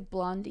sing is like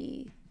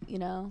Blondie. You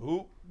know.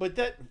 Ooh, but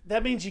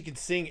that means you can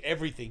sing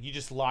everything. You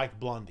just like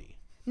Blondie.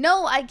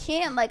 No, I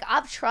can't. Like,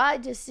 I've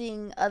tried to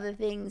sing other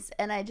things,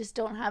 and I just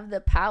don't have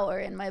the power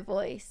in my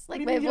voice.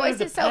 Like, my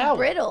voice is so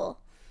brittle.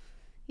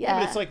 Yeah.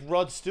 But it's like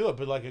Rod Stewart,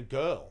 but like a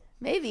girl.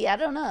 Maybe. I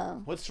don't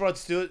know. What's Rod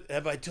Stewart?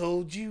 Have I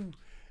told you?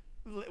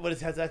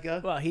 How's that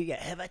go? Well,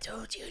 have I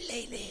told you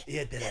lately?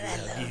 Yeah, that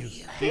I love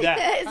you. Do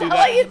that. Is that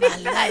what you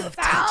think I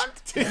sound?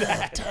 Do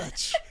that.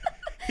 Touch.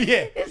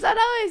 Yeah. Is that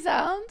how I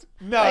sound?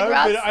 No, like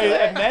Rod but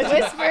I imagine.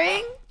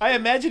 Whispering? I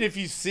imagine if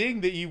you sing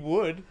that you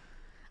would.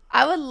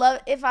 I would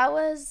love, if I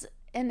was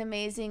an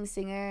amazing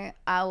singer,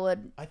 I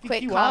would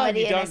quit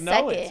comedy in a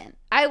second.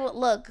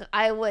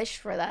 I wish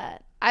for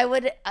that. I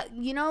would,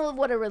 you know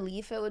what a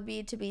relief it would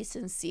be to be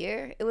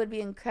sincere? It would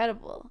be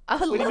incredible. I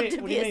would love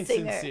to be a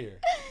singer. Sincere?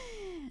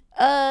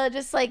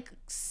 Just like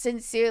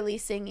sincerely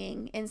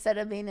singing instead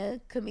of being a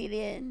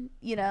comedian,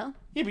 you know?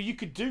 Yeah, but you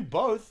could do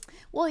both.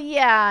 Well,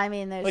 yeah, I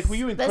mean, there's, like, were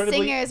you incredibly... the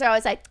singers are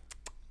always like,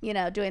 you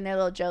know, doing their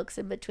little jokes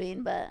in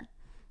between, but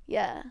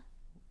yeah.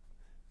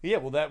 Yeah,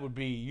 well,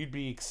 you'd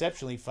be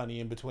exceptionally funny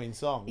in between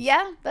songs.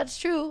 Yeah, that's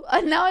true.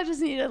 Now I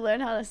just need to learn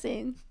how to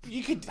sing.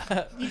 You could.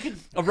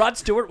 A Rod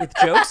Stewart with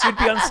jokes, you'd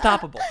be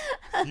unstoppable.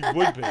 You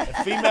would be. A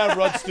female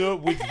Rod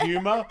Stewart with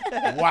humor?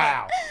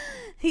 Wow.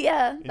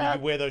 Yeah. And you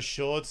could wear those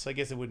shorts? I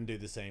guess it wouldn't do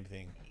the same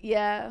thing.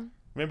 Yeah.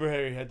 Remember how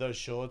he had those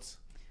shorts?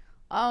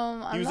 He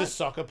I'm was not... a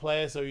soccer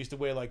player, so he used to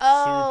wear like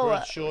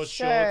super short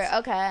sure, shorts.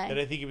 Okay. And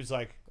I think he was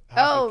like...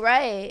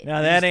 right.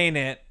 No, that ain't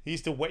it. He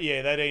used to...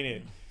 Yeah, that ain't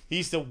it. He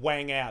used to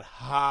wang out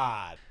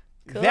hard.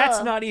 Cool.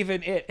 That's not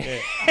even it. Yeah.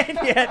 And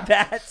yet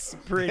that's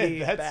pretty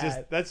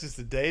bad. That's just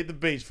a day at the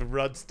beach for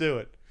Rod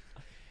Stewart.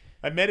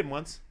 I met him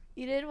once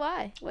You did?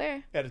 Why?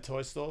 Where? at a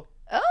toy store.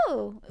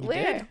 Oh,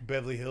 where? did?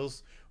 Beverly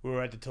Hills. We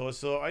were at the toy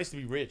store. I used to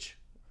be rich.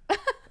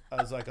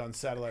 I was like on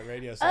satellite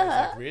radio, so I was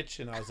like rich,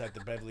 and I was at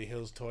the Beverly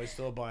Hills toy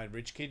store buying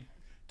rich kid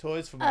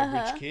toys for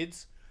my rich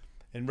kids.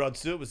 And Rod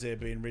Stewart was there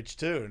being rich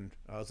too, and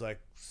I was like,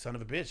 son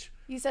of a bitch.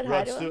 You said hi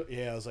Rod to him? Stewart,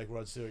 yeah, I was like,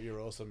 Rod Stewart, you're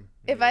awesome.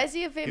 If I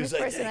see a famous was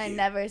like, person, "Thank I you."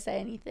 never say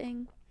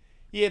anything.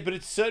 Yeah, but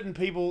it's certain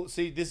people.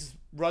 See, this is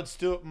Rod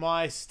Stewart.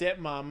 My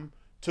stepmom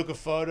took a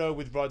photo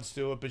with Rod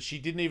Stewart, but she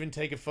didn't even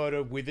take a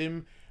photo with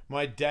him.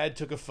 My dad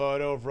took a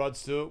photo of Rod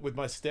Stewart with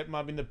my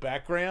stepmom in the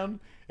background,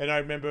 and I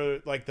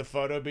remember like the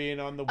photo being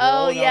on the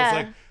wall. And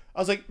yeah. I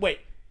was like, wait,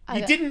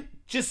 you didn't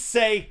just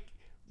say,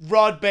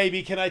 Rod,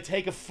 baby, can I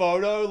take a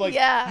photo? Like,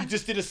 Yeah. you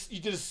did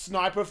a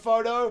sniper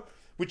photo,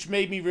 which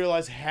made me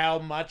realize how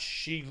much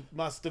she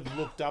must have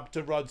looked up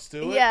to Rod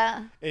Stewart.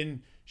 Yeah.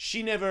 And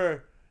she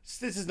never.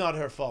 This is not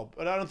her fault,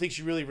 but I don't think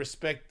she really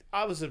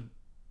I was a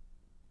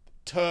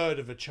turd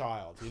of a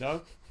child, you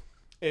know,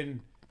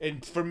 and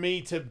for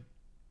me to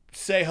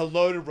say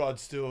hello to Rod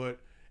Stewart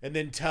and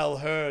then tell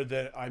her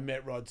that I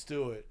met Rod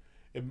Stewart,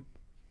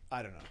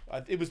 I don't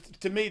know. It was,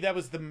 to me, that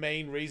was the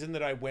main reason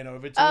that I went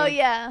over to him.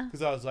 Yeah.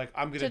 Because I was like,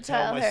 I'm gonna To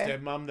tell tell my her.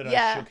 stepmom that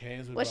Yeah. I shook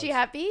hands with. Was Rod she Stewart.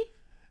 happy?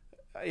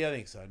 Yeah, I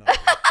think so. No.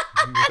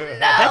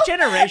 That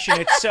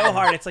generation, it's so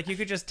hard. It's like you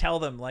could just tell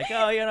them, like,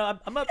 oh, you know,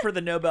 I'm up for the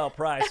Nobel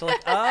Prize. So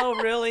like, oh,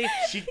 really?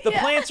 The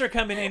plants are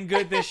coming in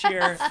good this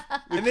year.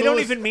 And they don't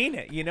even mean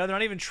it, you know? They're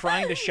not even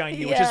trying to shine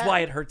you, which is Yeah. why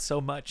it hurts so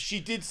much. She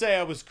did say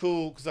I was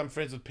cool because I'm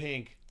friends with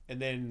Pink,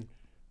 and then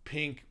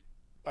Pink,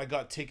 I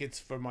got tickets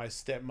for my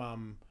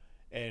stepmom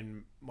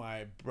and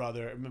my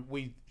brother. I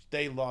mean,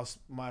 they lost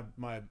my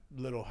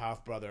little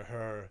half brother.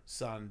 Her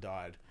son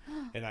died,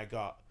 and I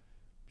got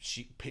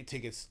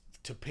tickets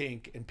to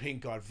Pink, and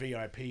Pink got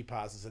VIP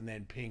passes, and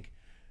then Pink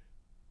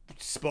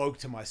spoke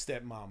to my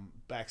stepmom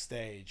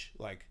backstage,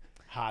 like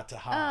heart to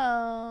heart.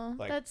 Oh,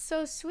 Like, that's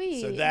so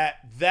sweet. So that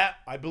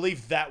I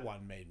believe that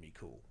one made me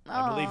cool.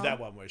 I believe Aw. that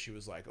one where she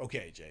was like,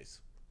 "Okay, Jace,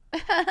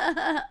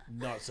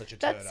 not such a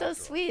turd." That's so after all."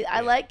 sweet.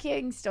 I Yeah. like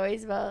hearing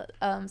stories about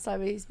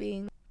celebrities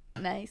being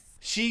nice.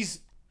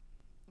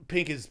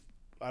 Pink is,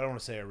 I don't want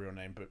to say her real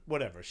name, but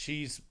whatever.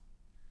 She's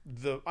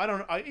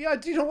I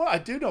do know what I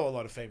do know a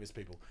lot of famous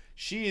people.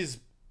 She is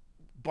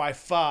by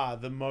far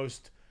the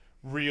most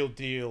real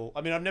deal.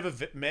 I mean, I've never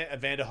met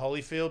Evander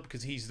Holyfield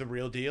because he's the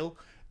real deal,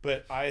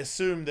 but I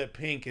assume that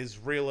Pink is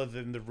realer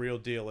than the real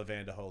deal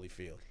Evander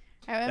Holyfield.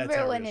 I That's remember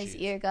how when real his she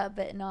is. ear got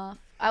bitten off.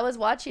 I was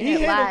watching He it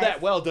handled live.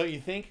 that well, don't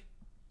you think?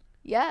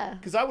 Yeah.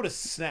 Because I would have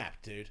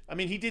snapped, dude. I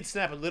mean, he did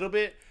snap a little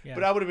bit, Yeah.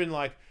 but I would have been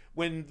like,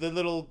 when the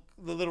little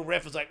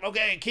ref was like,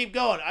 "Okay, keep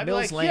going," I'd be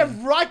Mills like, "Yeah,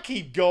 Lane. right,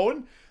 keep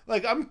going."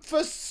 Like, I'm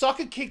first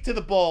soccer kick to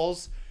the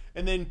balls,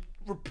 and then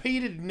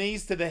repeated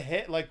knees to the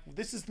head. Like,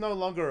 this is no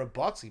longer a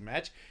boxing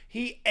match.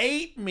 He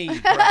ate me,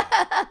 bro.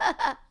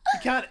 You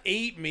can't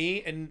eat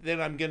me, and then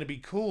I'm gonna be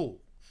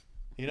cool.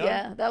 You know?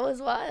 Yeah, that was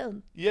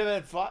wild. You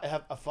ever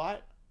have a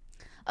fight?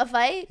 A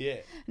fight? Yeah.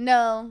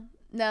 No.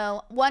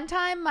 One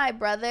time my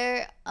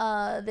brother,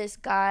 this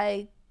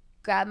guy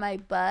grabbed my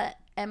butt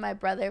and my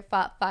brother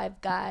fought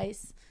 5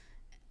 guys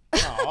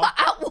Aw.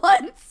 at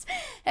once.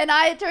 And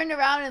I turned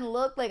around and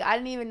looked like I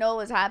didn't even know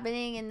what was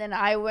happening. And then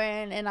I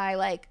went and I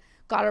like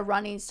got a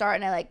running start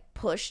and I like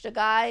pushed a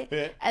guy.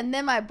 Yeah. And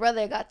then my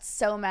brother got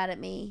so mad at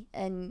me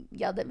and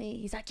yelled at me.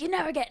 He's like, "You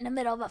never get in the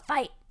middle of a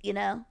fight," you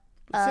know?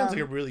 Sounds like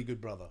a really good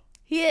brother.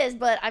 He is,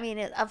 but I mean,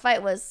 a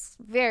fight was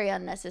very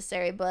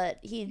unnecessary, but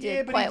he did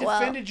Yeah, but quite he well.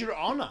 defended your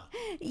honor.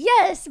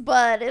 Yes,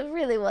 but it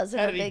really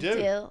wasn't How a did he big do?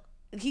 deal.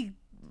 He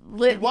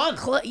lived. won.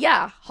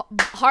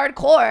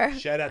 Hardcore.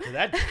 Shout out to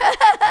that.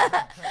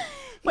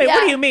 Wait, Yeah.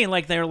 what do you mean?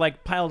 Like they're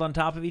like piled on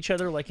top of each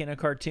other, like in a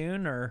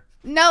cartoon, or?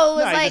 No, it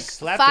was No, he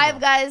just like slapped him 5 all.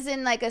 guys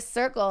in like a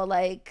circle.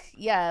 Like,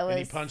 yeah, it was.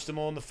 And he punched them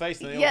all in the face,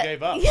 and they yeah, all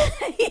gave up.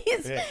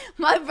 Yeah.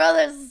 My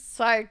brother's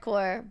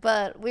hardcore,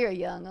 but we were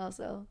young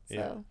also. So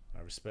Yeah,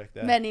 I respect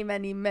that. many,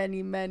 many,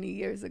 many, many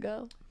years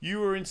ago. You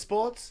were in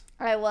sports?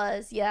 I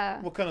was,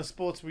 yeah. What kind of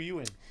sports were you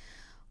in?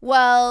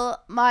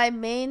 Well, my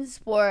main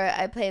sport,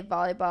 I played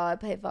volleyball. I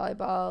played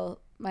volleyball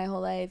my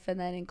whole life, and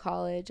then in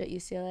college at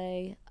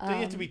UCLA. Do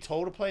you have to be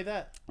tall to play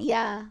that?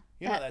 Yeah.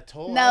 You're not that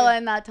tall. No, are you?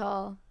 I'm not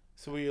tall.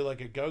 So were you like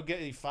a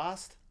go-getter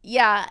fast?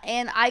 Yeah,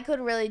 and I could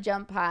really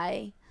jump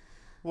high.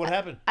 What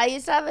happened? I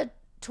used to have a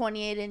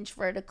 28-inch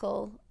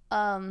vertical.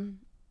 I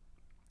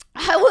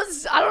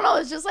don't know,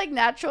 it's just like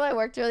natural. I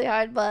worked really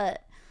hard,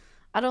 but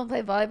I don't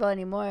play volleyball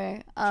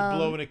anymore. Did you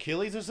blow an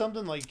Achilles or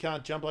something? Like you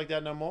can't jump like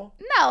that no more?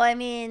 No, I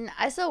mean,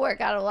 I still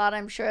work out a lot.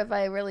 I'm sure if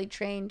I really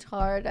trained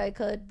hard, I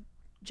could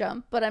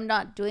jump, but I'm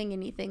not doing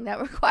anything that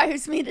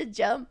requires me to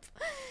jump.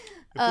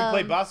 If we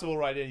play basketball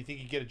right now, you think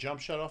you get a jump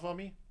shot off on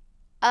me?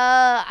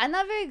 I'm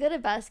not very good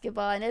at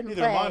basketball. I didn't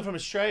Neither play. am I. I'm from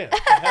Australia.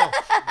 What the hell?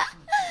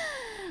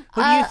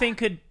 Who do you think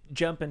could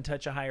jump and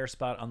touch a higher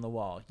spot on the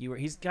wall?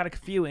 He's got a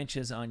few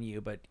inches on you,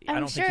 but I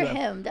don't think you have.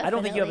 Him, I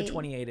don't think you have a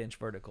definitely. 28-inch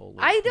vertical.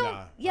 I don't.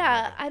 Nah,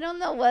 yeah, I don't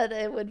know what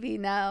it would be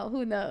now.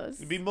 Who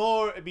knows?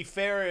 It'd be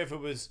fairer if it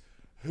was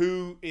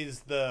who is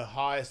the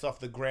highest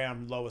off the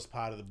ground, lowest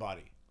part of the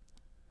body.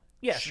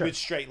 Yeah, sure. With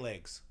straight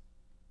legs.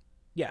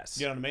 Yes.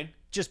 You know what I mean?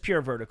 Just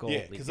pure vertical.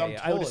 Yeah, because I'm I would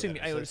taller assume.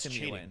 than I him, would so assume it's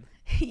you cheating. win.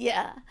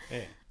 Yeah.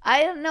 Yeah.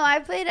 I don't know. I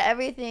played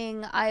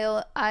everything.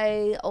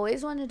 I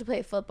always wanted to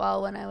play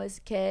football when I was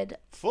a kid.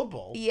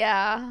 Football?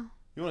 Yeah.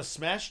 You want to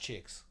smash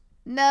chicks?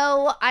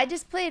 No, I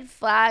just played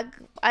flag.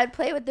 I'd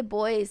play with the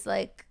boys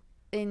like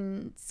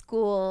in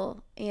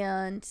school,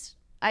 and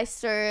I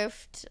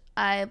surfed.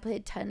 I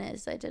played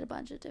tennis. I did a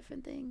bunch of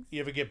different things.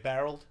 You ever get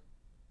barreled?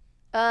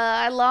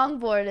 I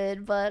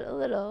longboarded, but a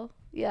little.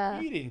 Yeah.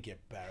 You didn't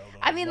get barreled.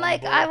 I mean,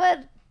 like I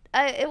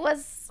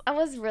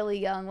was really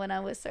young when I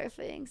was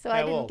surfing, so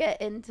I didn't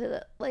get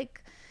into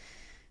like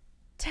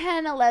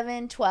 10,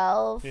 11,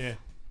 12. Yeah.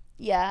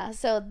 Yeah,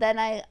 so then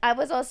I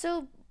was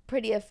also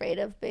pretty afraid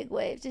of big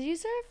waves. Did you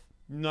surf?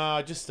 No,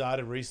 I just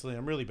started recently.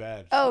 I'm really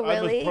bad. Oh, I'm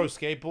really? a pro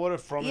skateboarder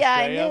from Yeah,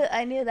 Australia.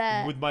 I knew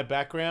that. With my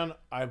background,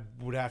 I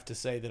would have to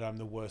say that I'm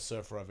the worst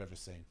surfer I've ever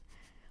seen.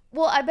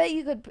 Well, I bet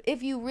you could,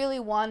 if you really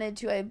wanted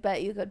to, I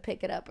bet you could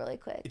pick it up really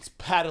quick. It's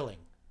paddling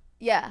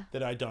Yeah,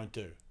 that I don't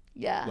do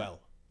yeah. well.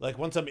 Like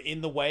once I'm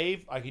in the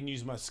wave, I can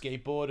use my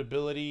skateboard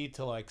ability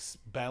to like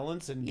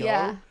balance and go.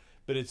 Yeah.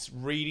 But it's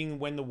reading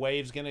when the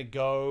wave's gonna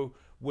go,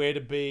 where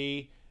to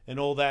be, and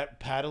all that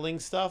paddling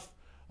stuff.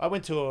 I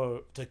went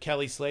to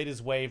Kelly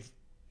Slater's wave,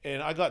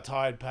 and I got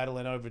tired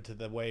paddling over to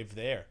the wave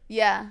there.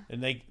 Yeah,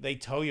 And they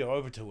tow you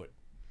over to it.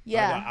 I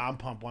yeah. got arm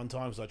pump one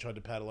time, so I tried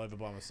to paddle over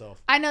by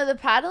myself. I know the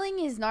paddling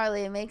is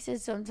gnarly. It makes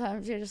it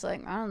sometimes you're just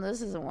like, I don't know,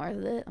 this isn't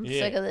worth it. I'm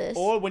sick of this.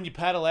 Or when you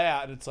paddle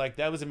out, and it's like,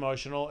 that was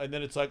emotional, and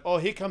then it's like, oh,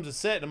 here comes a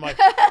set, and I'm like,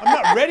 I'm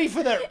not ready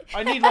for that.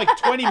 I need like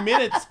 20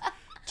 minutes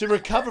to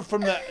recover from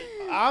the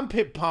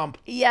armpit pump.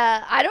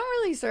 Yeah, I don't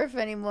really surf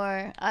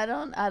anymore. I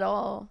don't at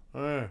all.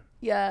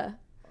 Yeah,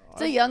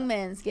 it's a young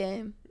man's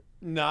game.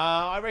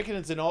 Nah, I reckon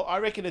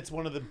it's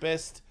one of the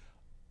best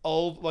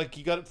old, like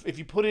if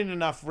you put in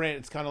enough rent,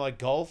 it's kind of like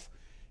golf.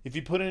 If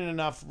you put in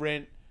enough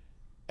rent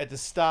at the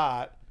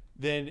start,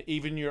 then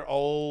even your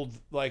old,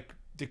 like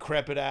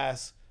decrepit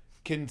ass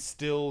can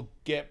still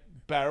get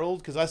barreled.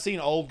 Because I've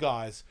seen old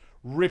guys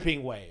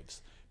ripping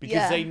waves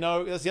because they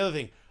know. That's the other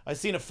thing. I've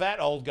seen a fat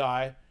old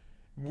guy.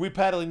 We're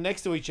paddling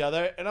next to each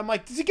other, and I'm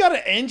like, does he got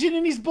an engine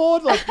in his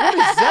board? Like, what is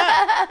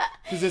that?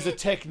 Because there's a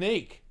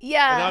technique.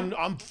 Yeah. And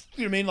I'm, you know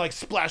what I mean, like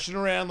splashing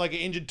around like an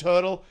injured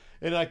turtle,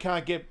 and I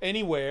can't get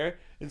anywhere.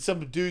 And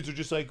some dudes are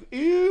just like,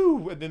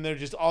 ew, and then they're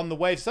just on the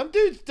wave. Some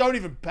dudes don't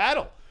even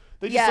paddle.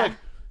 They just like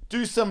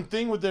do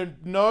something with their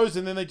nose,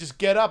 and then they just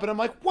get up, and I'm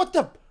like, what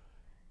the?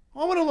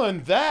 I want to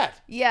learn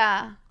that.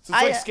 Yeah. So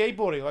it's like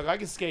skateboarding. Like I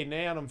can skate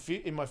now, and I'm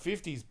in my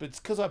 50s, but it's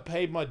because I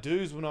paid my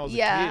dues when I was a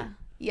kid.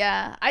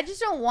 Yeah, I just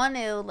don't want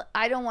to.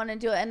 I don't want to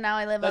do it, and now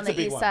I live on the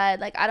east side.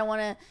 Like I don't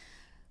want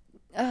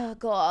to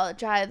go all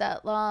drive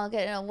that long,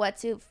 get in a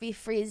wetsuit, be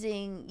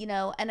freezing, you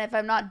know. And if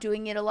I'm not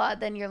doing it a lot,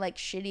 then you're like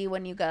shitty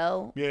when you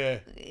go. Yeah.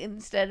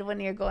 Instead of when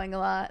you're going a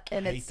lot,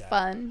 and it's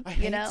fun. I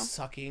hate you know,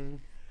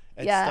 sucking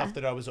at stuff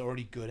that I was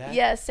already good at.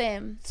 Yeah,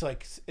 same. It's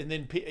like, and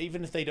then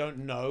even if they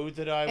don't know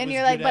that I was and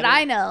you're good like, but at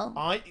I it,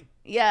 know.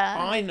 Yeah.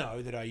 I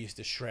know that I used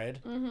to shred.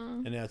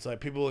 Mm-hmm. And now it's like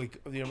people,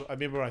 like, you know, I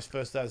remember when I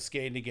first started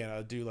skating again,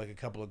 I'd do like a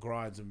couple of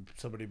grinds and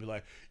somebody would be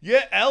like,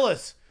 yeah,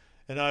 Ellis.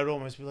 And I'd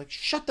almost be like,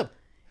 shut the,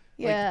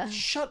 like,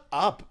 shut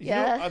up. You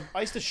know,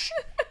 I used to,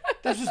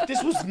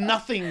 this was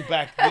nothing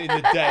back in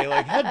the day.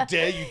 Like, how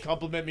dare you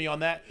compliment me on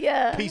that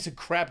piece of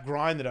crap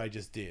grind that I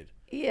just did?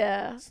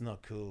 Yeah. It's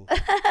not cool.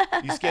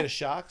 You scared of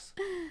sharks?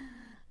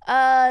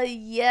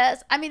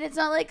 Yes. I mean, it's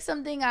not like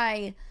something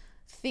I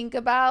think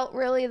about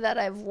really that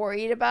I've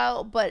worried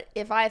about, but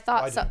if I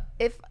thought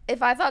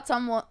if I thought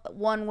someone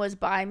was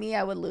by me,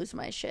 I would lose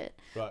my shit.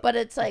 Right. But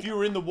it's like, if you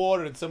were in the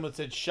water and someone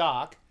said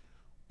shark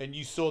and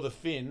you saw the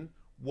fin,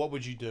 what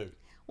would you do?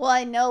 Well,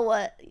 I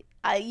know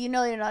you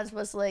know you're not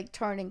supposed to like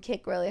turn and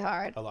kick really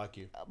hard. I like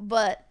you.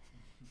 But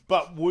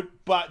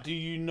do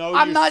you know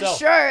I'm yourself? not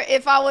sure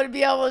if I would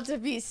be able to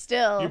be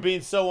still. You're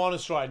being so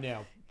honest right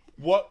now.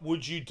 What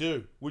would you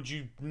do? Would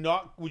you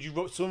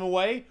swim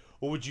away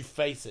or would you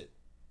face it?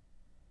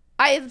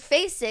 I'd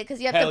face it because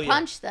you have to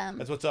punch them.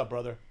 That's what's up,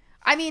 brother.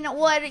 I mean,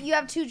 you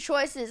have two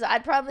choices.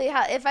 I'd probably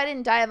if I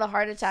didn't die of a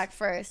heart attack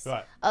first.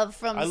 Right. I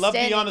love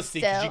the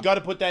honesty because you got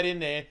to put that in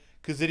there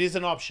because it is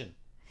an option.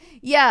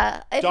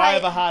 Yeah. Die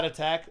of a heart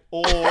attack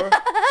or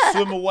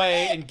swim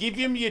away and give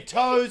him your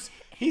toes.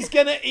 He's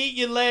going to eat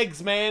your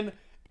legs, man.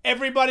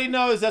 Everybody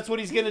knows that's what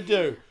he's going to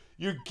do.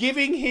 You're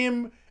giving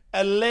him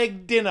a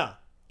leg dinner.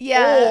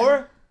 Yeah.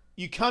 Or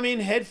you come in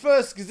head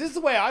first, because this is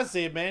the way I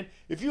see it, man.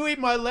 If you eat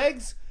my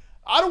legs,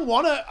 I don't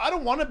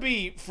wanna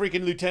be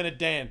freaking Lieutenant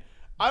Dan.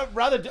 I'd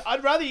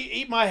rather you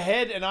eat my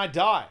head and I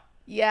die.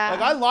 Yeah. Like,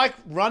 I like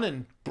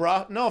running,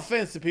 bruh. No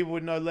offense to people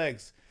with no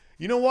legs.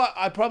 You know what?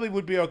 I probably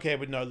would be okay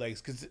with no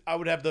legs, because I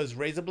would have those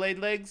razor blade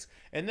legs,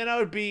 and then I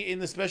would be in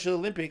the Special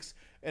Olympics,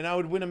 and I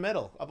would win a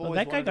medal. I've always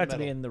That guy wanted a got to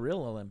medal. be in the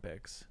real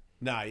Olympics.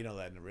 Nah, you know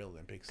that in the real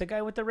Olympics. The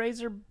guy with the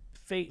razor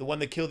fate. The one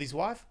that killed his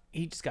wife?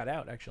 He just got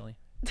out, actually.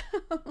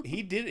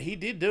 He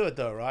did do it,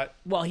 though, right?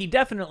 Well, he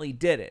definitely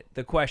did it.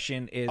 The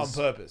question is On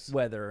purpose.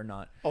 whether or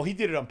not. Oh, he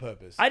did it on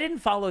purpose. I didn't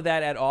follow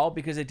that at all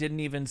because it didn't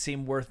even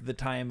seem worth the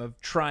time of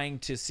trying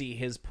to see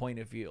his point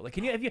of view. Like,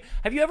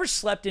 have you ever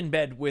slept in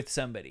bed with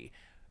somebody,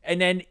 and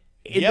then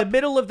in the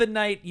middle of the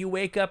night you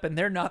wake up and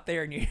they're not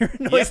there, and you hear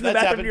a noise in the bathroom,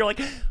 happened. and you're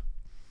like,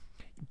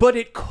 but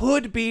it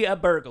could be a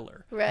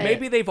burglar. Right.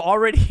 Maybe they've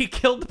already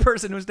killed the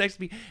person who's next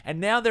to me, and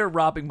now they're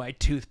robbing my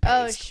toothpaste.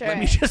 Oh, sure. Let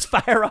me just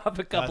fire off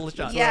a couple of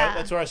shots. Yeah.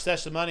 That's where I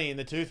stash the money, in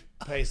the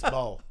toothpaste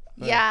bowl.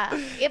 Yeah.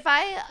 If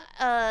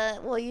I,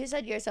 well, you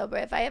said you're sober.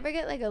 If I ever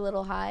get like a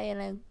little high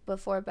and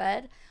before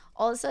bed,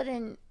 all of a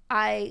sudden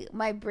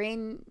my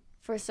brain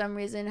for some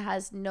reason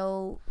has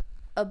no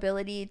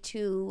ability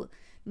to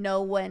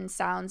know when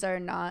sounds are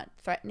not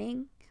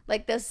threatening.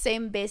 Like the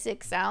same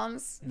basic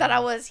sounds that I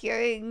was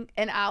hearing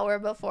an hour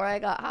before I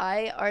got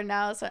high are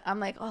now. So I'm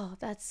like, oh,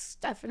 that's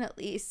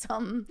definitely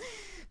some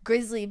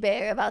grizzly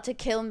bear about to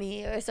kill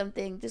me or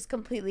something. Just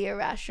completely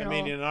irrational. I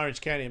mean, in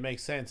Orange County, it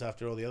makes sense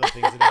after all the other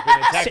things that have been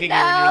attacking you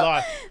in your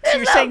life. So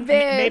you're There's saying no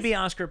bears. maybe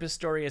Oscar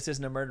Pistorius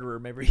isn't a murderer.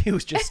 Maybe he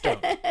was just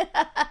stoned. Do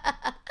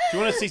you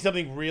want to see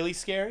something really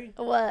scary?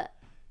 What?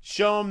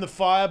 Show him the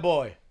fire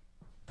boy.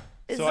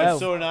 Is So it- I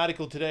saw an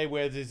article today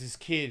where there's this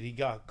kid, he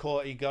got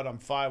on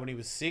fire when he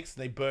was 6.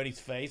 They burned his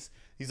face.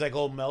 He's like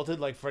all melted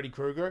like Freddy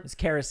Krueger. It's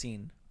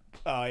kerosene.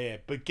 Oh yeah,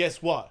 but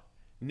guess what?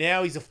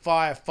 Now he's a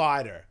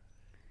firefighter.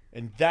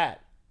 And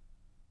that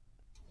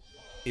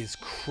is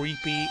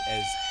creepy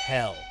as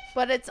hell.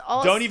 But it's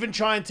also Don't even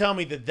try and tell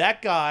me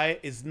that guy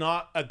is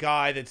not a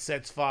guy that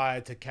sets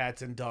fire to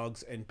cats and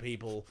dogs and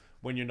people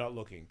when you're not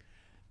looking.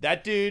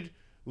 That dude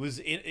was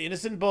an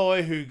innocent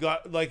boy who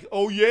got like,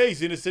 oh yeah,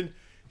 he's innocent.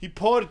 He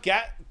poured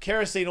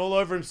kerosene all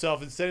over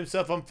himself and set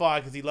himself on fire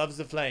because he loves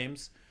the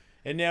flames.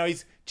 And now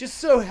he's just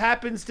so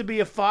happens to be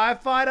a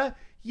firefighter.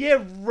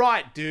 Yeah,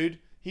 right, dude.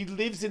 He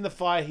lives in the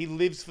fire. He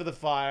lives for the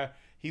fire.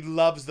 He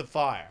loves the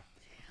fire.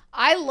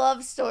 I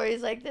love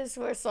stories like this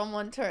where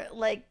someone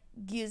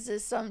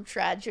uses some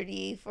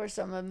tragedy for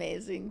some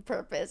amazing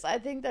purpose. I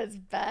think that's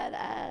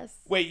badass.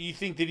 Wait, you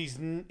think that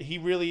he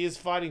really is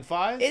fighting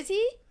fires? Is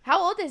he?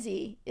 How old is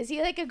he? Is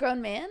he like a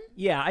grown man?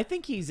 Yeah, I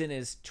think he's in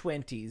his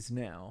 20s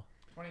now.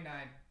 29.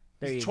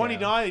 There you He's go.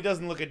 29. He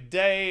doesn't look a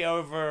day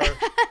over.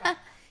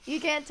 You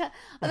can't tell.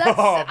 That's,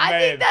 Oh, I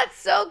man. think that's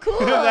so cool.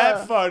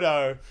 That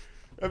photo.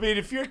 I mean,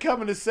 if you're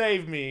coming to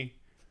save me,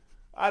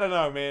 I don't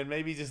know, man.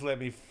 Maybe just let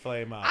me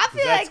flame up. I 'cause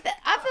feel that's like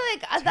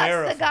that's the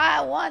terrifying. guy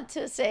I want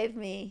to save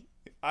me.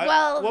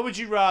 what would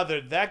you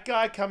rather? That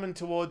guy coming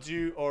towards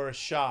you or a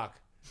shark?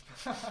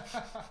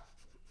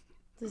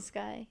 This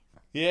guy.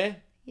 Yeah?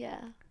 Yeah.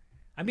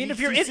 I mean, if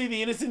you you're see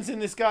the innocence in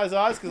this guy's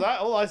eyes, because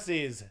all I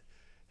see is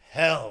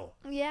hell.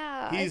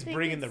 Yeah. He's I think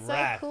bringing it's the so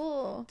wrath.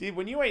 Cool. Dude,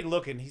 when you ain't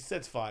looking, he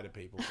sets fire to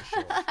people for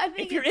sure. I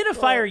think if you're it's in a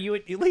cool. fire, you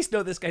would at least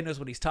know this guy knows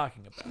what he's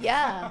talking about.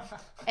 Yeah.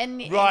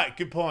 And Right,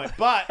 good point.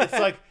 But it's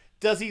like,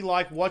 does he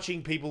like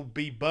watching people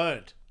be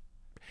burnt?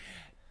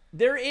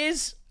 There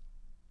is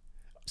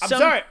I'm some-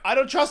 sorry, I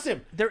don't trust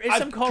him. There is I've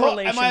some caught-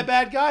 correlation. Am I a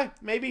bad guy?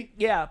 Maybe.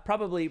 Yeah,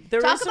 probably.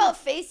 There Talk is some- about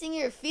facing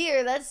your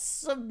fear.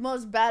 That's the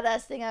most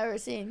badass thing I've ever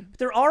seen.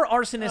 There are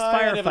arsonist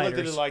I never looked at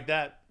it firefighters. like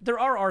that. There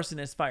are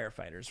arsonist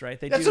firefighters, right?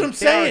 That's they what I'm are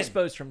saying.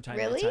 exposed from time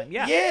Really? to time.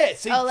 Yeah. Yeah.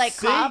 See, Oh, like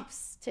see?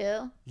 cops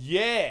too.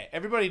 Yeah.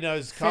 Everybody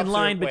knows cops Thin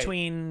line are, wait,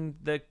 between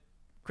the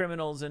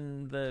criminals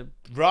and the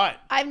Right.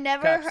 I've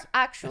never Cops,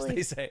 actually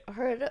as they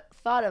say.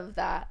 thought of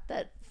that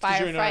 'Cause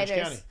you're in Orange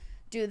County. firefighters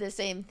do the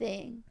same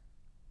thing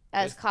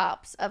as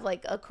cops of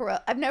like a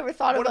corrupt. I've never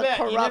thought of a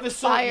corrupt you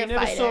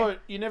firefighter.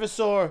 you never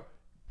saw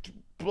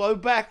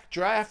blowback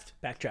draft?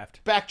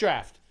 backdraft.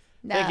 Backdraft.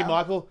 No. Thank you,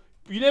 Michael.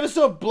 You never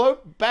saw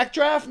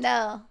backdraft?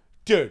 No.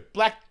 Dude,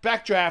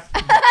 backdraft.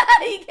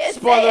 You can't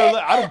Spoiler say it.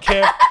 alert. I don't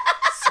care.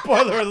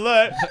 Spoiler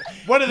alert.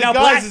 One of the Now,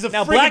 guys is a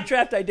now freaking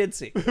blackdraft I did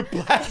see.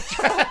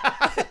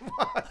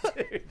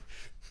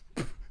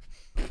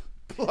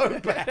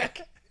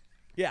 blowback.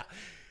 Yeah.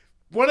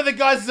 One of the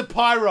guys is a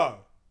pyro.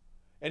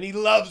 And he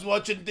loves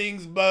watching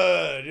things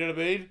burn. You know what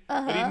I mean?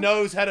 And he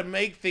knows how to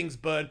make things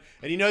burn.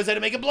 And he knows how to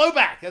make a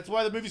blowback. That's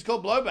why the movie's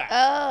called Blowback.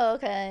 Oh,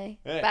 okay.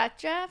 Yeah.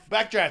 Backdraft.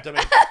 Backdraft, I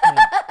mean.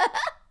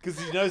 Because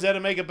he knows how to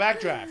make a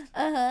backdraft.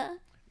 Uh-huh.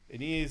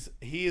 And he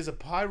is a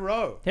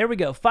pyro. There we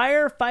go.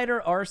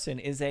 Firefighter arson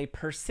is a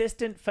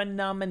persistent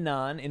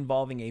phenomenon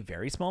involving a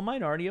very small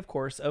minority, of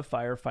course, of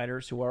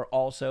firefighters who are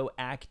also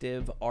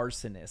active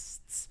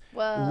arsonists.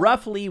 Whoa.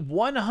 Roughly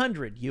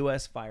 100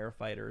 U.S.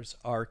 firefighters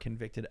are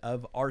convicted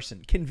of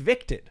arson.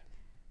 Convicted.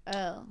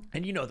 Oh.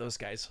 And you know those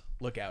guys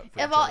look out for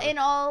In each other.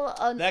 all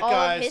of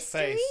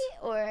history, face.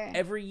 or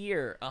Every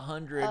year,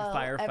 100 every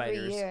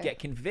firefighters year. get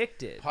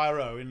convicted.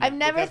 Pyro. I've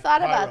never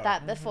thought about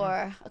that Mm-hmm.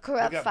 before. A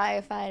corrupt Look up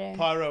firefighter.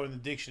 Pyro in the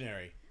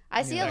dictionary.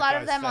 I see a that lot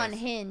of guy's them on face.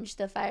 Hinge,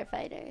 the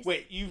firefighters.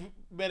 Wait, you've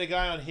met a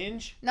guy on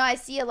Hinge? No, I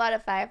see a lot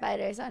of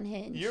firefighters on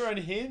Hinge. You're on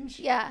Hinge?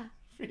 Yeah,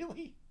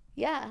 Really?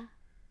 yeah.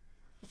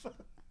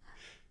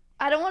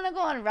 I don't want to go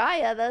on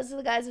Raya. Those are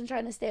the guys I'm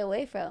trying to stay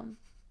away from.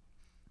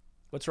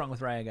 What's wrong with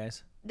Raya,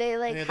 guys? They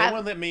like Yeah, they have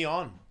won't let me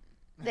on.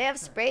 they have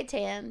spray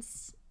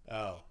tans.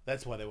 Oh,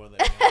 that's why they won't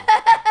let me on.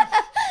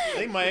 I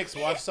think my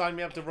ex-wife signed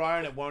me up to Raya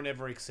and it won't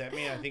ever accept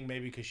me. I think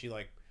maybe because she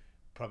like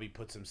probably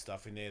put some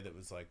stuff in there that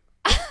was like.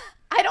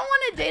 I don't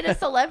want to date a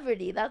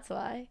celebrity. That's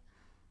why.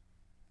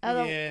 I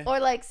don't, Yeah.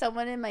 Or like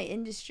someone in my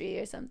industry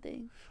or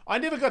something. I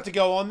never got to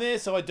go on there,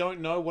 so I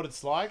don't know what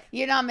it's like.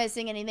 You're not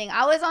missing anything.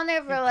 I was on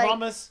there for You like.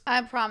 promise?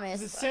 I 'Cause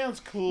promise. it sounds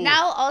cool.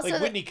 Now also like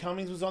the- Whitney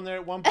Cummings was on there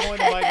at one point.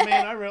 I'm like,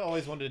 man, I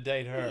always wanted to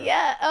date her.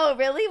 Yeah. Oh,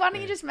 really? Why don't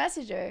you Yeah. just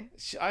message her?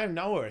 I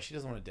know her. She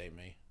doesn't want to date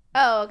me.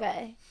 Oh,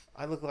 okay.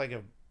 I look like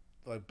a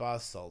bar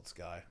salts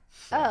guy.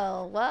 So.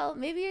 Oh, well,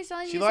 maybe you're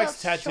selling She yourself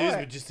likes tattoos, short.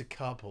 but just a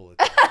couple.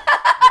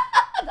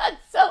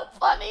 That's so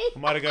funny. I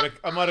might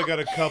have got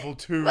a couple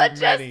too But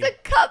just many. a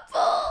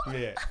couple.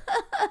 Yeah,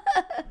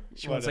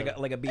 She wants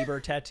like a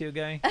Bieber tattoo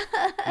guy.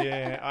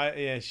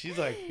 yeah. She's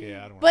like,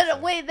 yeah. I don't. But wanna say.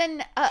 wait,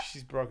 then.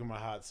 She's broken my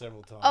heart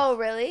several times. Oh,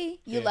 really?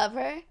 You Yeah. love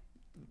her?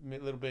 A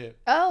little bit.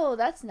 Oh,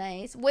 that's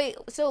nice. Wait,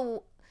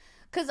 so.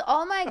 Because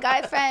all my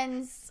guy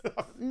friends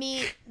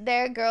meet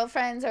their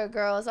girlfriends or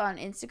girls on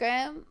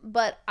Instagram,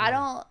 but I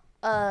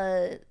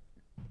don't.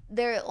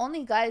 They're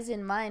only guys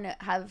in mine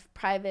have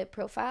private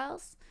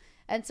profiles.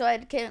 And so I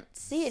can't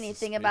see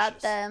anything about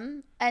Suspicious.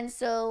 them. And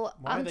so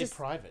Why I'm are they just.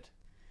 private?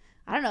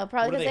 I don't know.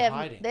 Probably What are because they they have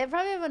hiding? they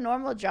probably have a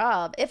normal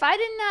job. If I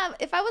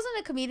wasn't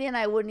a comedian,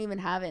 I wouldn't even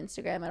have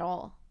Instagram at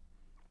all.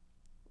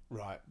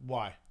 Right.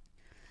 Why?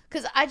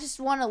 Because I just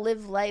want to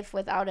live life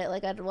without it.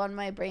 Like I'd want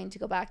my brain to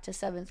go back to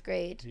 7th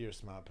grade. You're a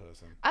smart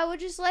person. I would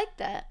just like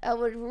that. I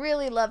would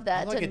really love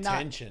that I like to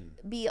attention.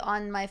 not be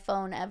on my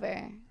phone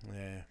ever.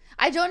 Yeah.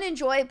 I don't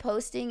enjoy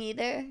posting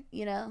either.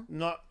 You know,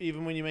 Not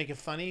even when you make a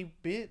funny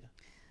bit.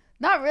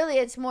 not really.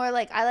 It's more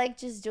like I like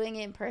just doing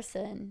it in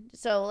person.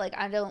 So like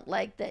I don't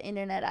like the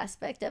internet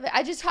aspect of it.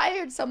 I just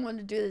hired someone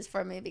to do this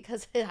for me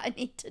because I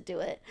need to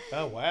do it.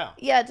 Oh wow.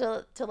 Yeah,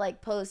 to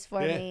like post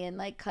for Yeah. me and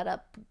like cut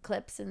up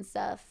clips and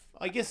stuff.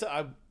 I guess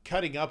I'm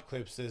cutting up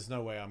clips. There's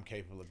no way I'm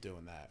capable of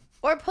doing that.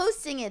 Or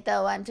posting it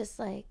though, I'm just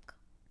like,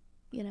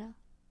 you know.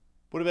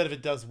 What about if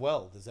it does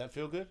well? Does that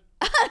feel good?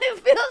 It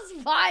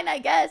feels fine, I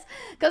guess,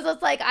 because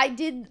it's like I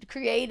did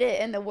create it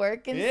and the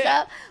work and Yeah.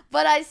 stuff,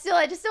 but I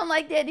just don't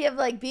like the idea of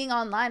like being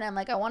online. I'm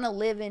like, I want to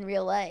live in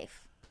real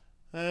life.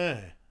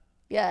 Eh.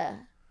 Yeah.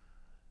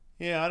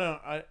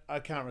 Yeah, I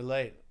can't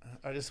relate.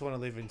 I just want to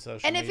live in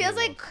social And it media feels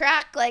like world.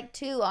 crack like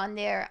too on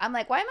there. I'm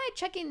like, why am I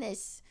checking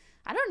this?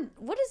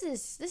 What is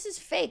this? This is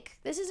fake.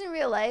 This isn't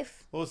real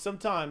life. Well,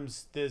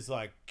 sometimes there's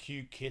like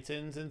cute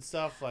kittens and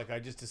stuff. Like I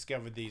just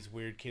discovered these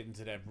weird kittens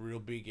that have real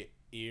big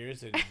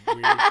ears and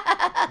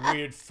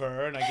weird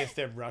fur, and I guess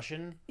they're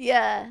Russian.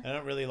 Yeah. I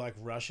don't really like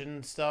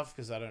Russian stuff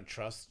because I don't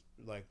trust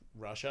like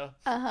Russia.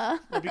 Uh-huh.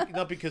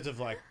 Not because of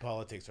like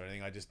politics or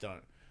anything. I just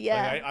don't.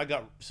 Yeah. Like, I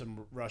got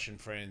some Russian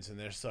friends, and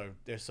they're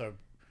so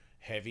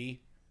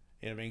heavy.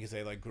 You know what I mean? Because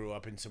they like grew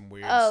up in some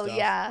weird Oh, stuff.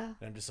 yeah. And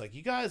I'm just like,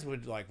 you guys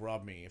would like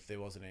rob me if there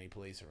wasn't any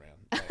police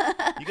around.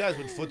 Like, you guys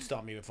would foot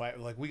stomp me if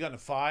we got in a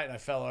fight and I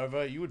fell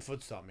over. You would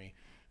foot stomp me.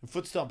 And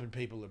foot stomping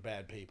people are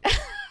bad people.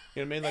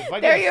 You know what I mean? Like if I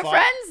They're get in a your fight-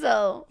 friends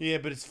though. Yeah,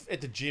 but it's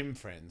at the gym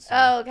friends.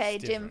 Oh, okay,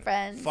 It's gym different.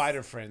 friends.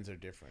 Fighter friends are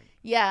different.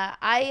 Yeah,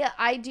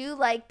 I do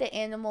like the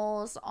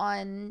animals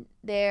on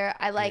there.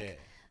 I like Yeah.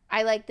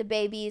 I like the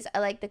babies. I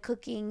like the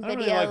cooking I don't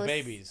videos. really like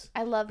babies.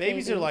 I love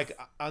Babies are like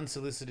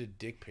unsolicited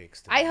dick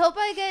pics. To me. I hope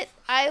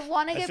I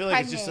want to I get feel like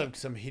pregnant. it's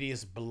just some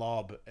hideous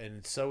blob,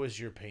 and so is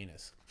your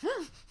penis.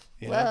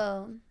 You know?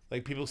 Whoa.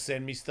 Like people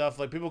send me stuff.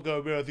 Like people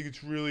go, man, I think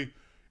it's really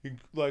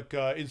like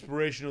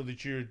inspirational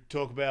that you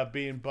talk about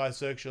being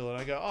bisexual, and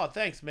I go, oh,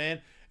 thanks, man.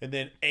 And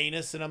then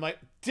anus, and I'm like,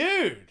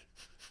 dude,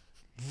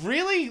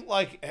 really?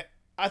 Like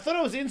I thought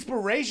it was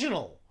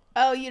inspirational.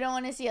 Oh, you don't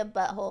want to see a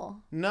butthole.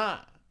 Nah,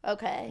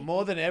 Okay.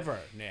 more than ever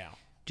now.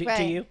 Do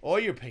Right. you? Or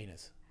your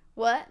penis.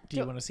 What? Do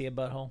you want to see a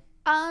butthole?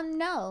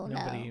 No,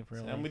 Nobody no.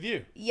 really. I'm with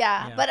you.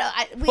 Yeah, Yeah. but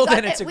we Well, got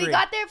then it's we agreed.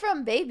 got there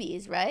from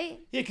babies, right?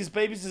 Yeah, because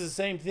babies is the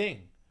same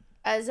thing.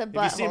 As a If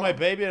butthole. you see my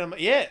baby, and I'm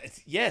yeah,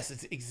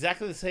 it's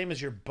exactly the same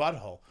as your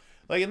butthole.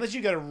 Like unless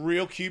you got a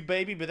real cute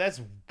baby, but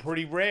that's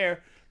pretty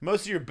rare.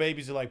 Most of your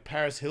babies are like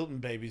Paris Hilton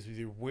babies with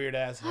your weird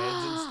ass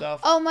heads and stuff.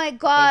 Oh my I'm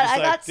god, just I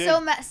like, got dude,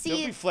 so mad. Don't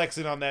See, be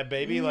flexing on that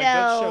baby. Like no,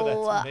 don't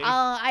show that to me.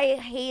 I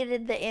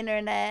hated the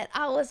internet.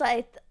 I was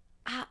like,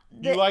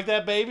 You like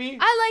that baby?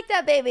 I like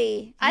that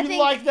baby. I You think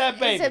like that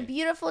It's a baby?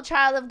 beautiful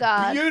child of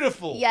God.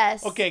 Beautiful.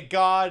 Yes. Okay,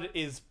 God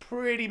is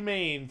pretty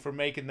mean for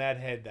making that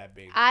head that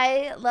big.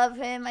 I love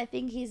him. I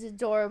think he's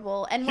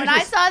adorable. And when You I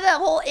just- saw the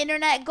whole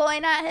internet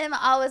going at him,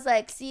 I was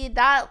like, see,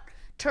 that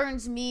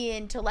turns me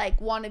into like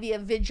want to be a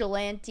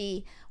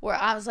vigilante where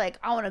I was like,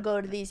 I want to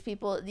go to these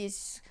people.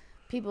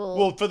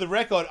 Well, for the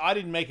record, I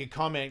didn't make a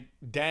comment.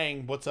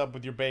 Dang, what's up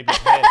with your baby's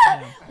head?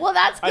 Well,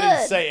 that's good. I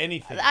didn't say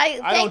anything.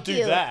 I don't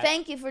do that.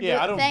 Thank you for doing.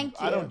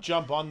 Thank you. I don't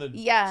jump on the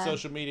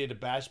social media to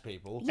bash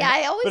people. Yeah,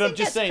 I always. But I'm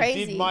just saying,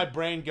 crazy. Did my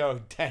brain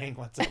go, dang,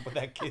 what's up with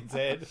that kid's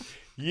head?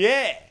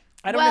 Yeah.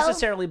 I don't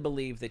necessarily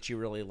believe that you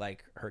really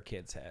like her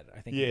kid's head.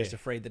 I think you're just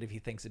afraid that if he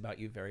thinks about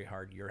you very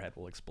hard, your head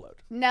will explode.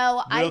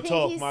 No, I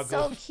think he's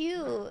so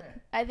cute.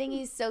 I think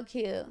he's so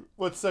cute.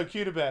 What's so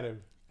cute about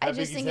him? I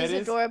just think he's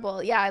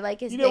adorable. Yeah, I like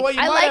his. You know what?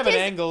 You might have an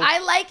angle. I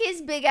like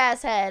his big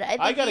ass head.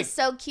 I think he's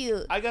so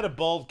cute. I got a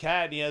bald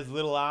cat, and he has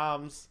little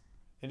arms,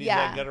 and he's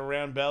like got a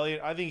round belly.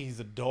 I think he's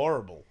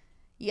adorable.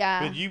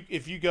 Yeah. But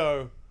if you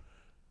go,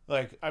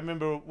 like, I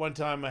remember one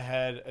time I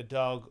had a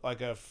dog,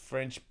 like a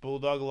French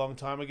bulldog, a long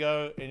time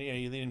ago, and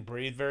he didn't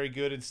breathe very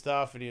good and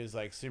stuff, and he was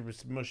like super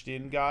smushed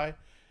in guy,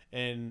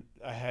 and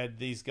I had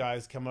these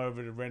guys come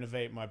over to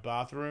renovate my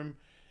bathroom,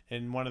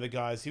 and one of the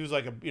guys, he was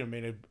like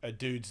a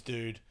dude's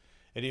dude.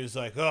 And he was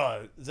like,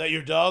 "Oh, is that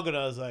your dog?" And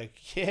I was like,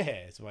 "Yeah,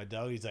 it's my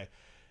dog." He's like,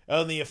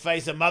 "Only a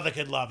face a mother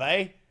could love,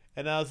 eh?"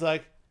 And I was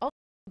like, "I'll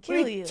kill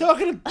you." What are you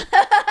talking about?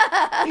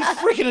 He's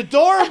freaking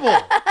adorable.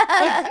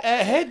 Like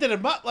a head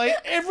that like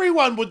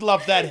everyone would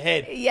love that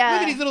head. Yeah.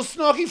 Look at his little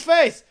snarky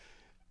face.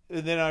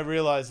 And then I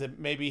realized that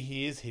maybe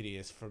he is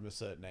hideous from a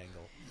certain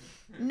angle.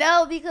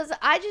 No, because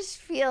I just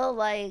feel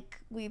like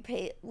we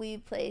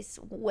place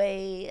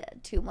way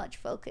too much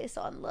focus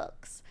on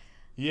looks.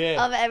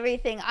 Yeah. Of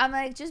everything. I'm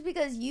like, just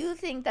because you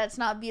think that's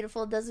not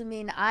beautiful doesn't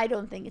mean I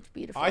don't think it's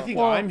beautiful. I think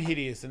I'm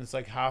hideous, and it's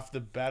like half the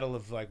battle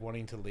of like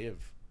wanting to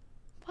live.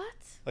 What?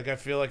 Like I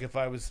feel like if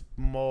I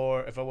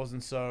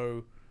wasn't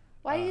so.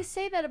 Why do you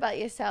say that about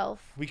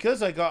yourself?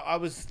 Because I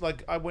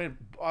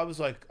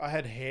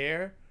had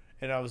hair,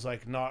 and I was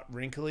like not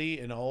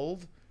wrinkly and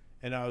old,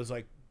 and I was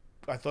like,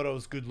 I thought I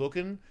was good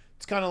looking.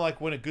 It's kind of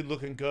like when a good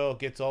looking girl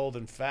gets old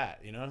and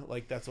fat, you know,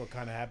 like that's what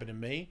kind of happened to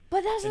me.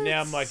 But that's. And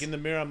now I'm like in the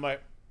mirror, I'm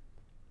like.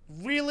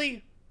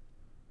 Really?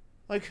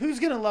 Like, who's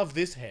gonna love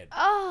this head?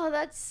 Oh,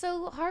 that's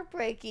so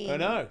heartbreaking. I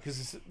know,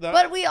 because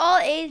but we all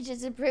age.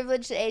 It's a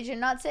privilege to age. I'm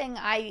not saying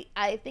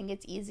I think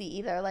it's easy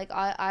either. Like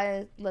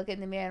I look in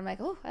the mirror and I'm like,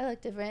 oh, I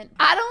look different.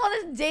 I don't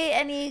want to date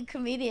any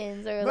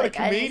comedians or like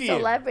any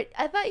celebrity.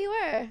 I thought you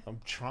were.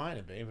 I'm trying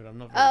to be, but I'm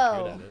not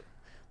very good at it.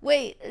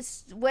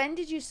 Wait, when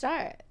did you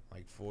start?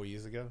 Like 4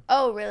 years ago.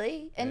 Oh,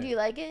 really? And do you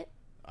like it?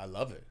 I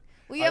love it.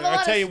 Well,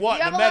 I tell you what,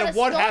 no matter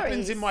what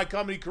happens in my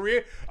comedy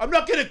career, I'm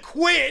not going to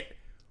quit.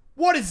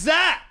 What is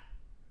that?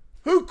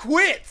 Who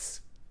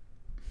quits?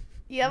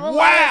 You have a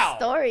lot of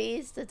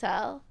stories to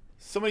tell.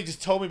 Somebody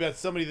just told me about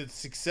somebody that's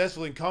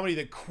successful in comedy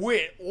that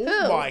quit.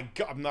 Oh my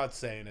God. I'm not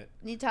saying it.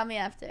 You tell me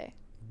after.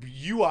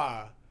 You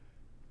are.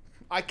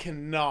 I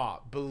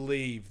cannot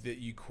believe that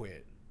you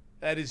quit.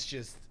 That is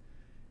just.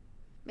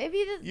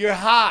 Maybe you're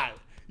hot.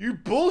 You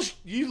bullshit.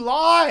 You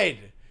lied.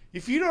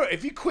 If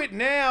you quit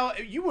now,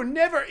 you were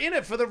never in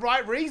it for the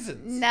right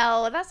reasons.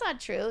 No, that's not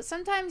true.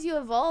 Sometimes you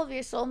evolve,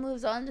 your soul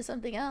moves on to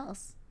something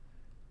else.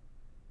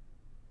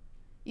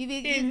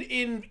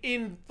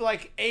 In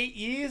like 8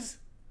 years?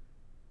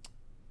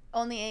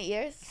 Only 8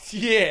 years?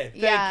 Yeah,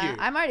 thank you.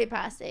 I'm already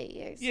past 8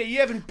 years. Yeah, you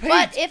haven't peaked.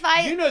 But if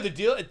you know the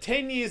deal,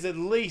 10 years at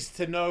least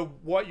to know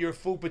what your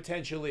full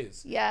potential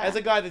is. Yeah. As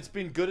a guy that's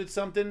been good at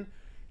something,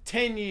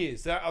 10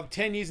 years.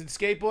 10 years in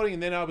skateboarding,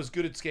 and then I was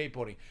good at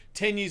skateboarding.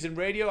 10 years in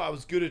radio, I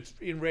was good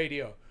in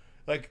radio.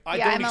 Like I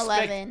don't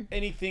expect 11.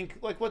 anything.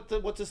 Like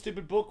what's a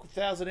stupid book,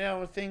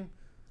 1,000-hour thing?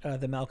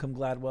 The Malcolm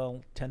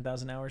Gladwell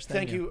 10,000 hours thing.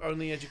 Thank you,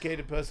 only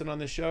educated person on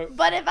this show.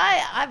 But if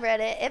I've read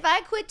it. If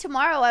I quit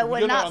tomorrow, I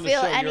would not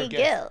feel any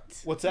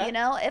guilt. What's that? You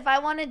know, if I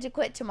wanted to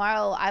quit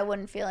tomorrow, I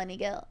wouldn't feel any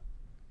guilt.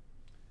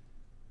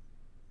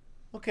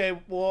 Okay,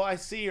 well, I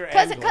see your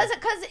angle. Because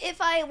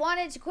if I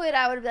wanted to quit,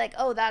 I would be like,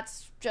 oh,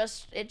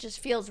 it just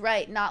feels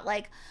right. Not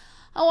like,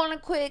 I want to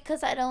quit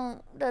because I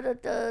don't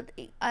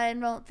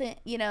think,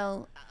 you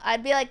know.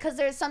 I'd be like, because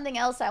there's something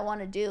else I want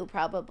to do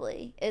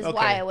probably is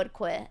why I would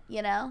quit,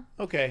 you know?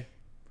 Okay.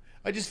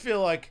 I just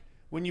feel like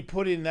when you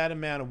put in that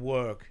amount of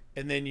work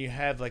and then you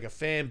have like a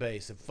fan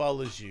base that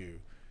follows you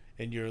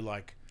and you're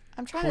like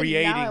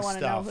creating now I want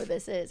to know who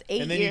this is. 8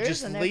 years and then you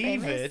just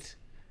leave it.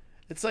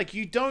 It's like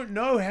you don't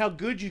know how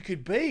good you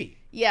could be.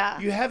 Yeah.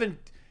 You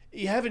haven't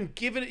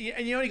given it,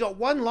 and you only got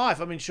one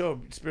life. I mean, sure,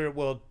 Spirit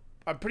World,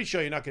 I'm pretty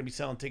sure you're not going to be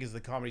selling tickets to the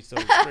Comedy Store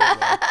in Spirit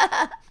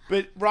World.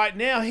 But right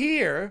now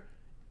here,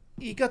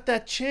 you got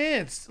that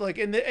chance. Like,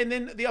 and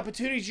then the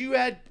opportunities you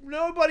had,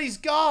 nobody's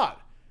got.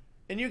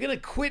 And you're going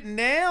to quit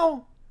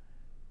now?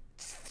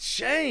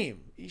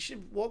 Shame. You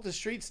should walk the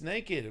streets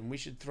naked, and we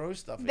should throw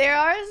stuff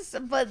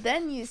But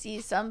then you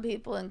see some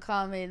people in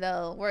comedy,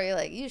 though, where you're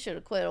like, you should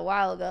have quit a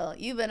while ago.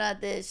 You've been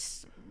at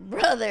this,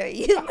 brother.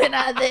 You've been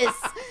at this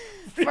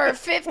for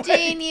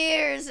 15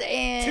 years.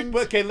 And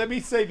okay, let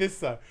me say this,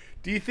 though.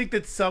 Do you think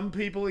that some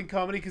people in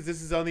comedy, because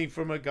this is only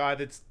from a guy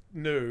that's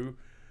new,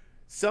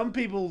 some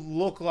people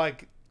look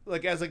like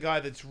as a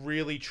guy that's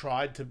really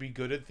tried to be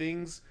good at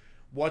things,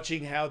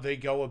 watching how they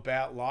go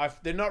about life.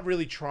 They're not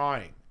really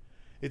trying.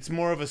 It's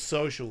more of a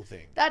social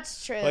thing.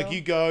 That's true. Like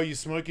you go, you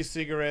smoke your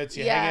cigarettes,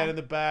 you hang out in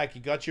the back,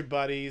 you got your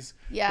buddies.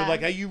 Yeah. But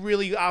like, are you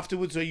really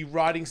afterwards? Are you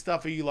writing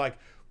stuff? Are you like,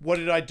 what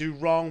did I do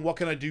wrong? What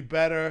can I do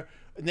better?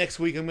 Next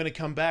week I'm going to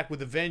come back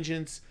with a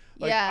vengeance.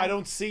 Like I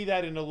don't see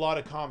that in a lot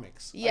of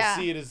comics. I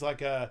see it as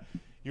like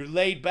you're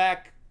laid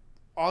back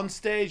on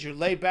stage, you're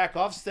laid back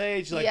off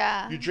stage. Like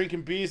you're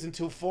drinking beers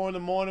until 4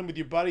 a.m. with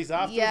your buddies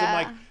afterwards. I'm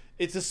like,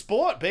 it's a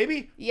sport,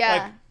 baby. Yeah.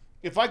 Like,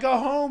 if I go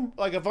home,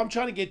 like if I'm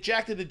trying to get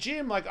jacked at the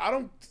gym, like I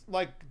don't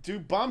like do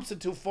bumps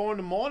until 4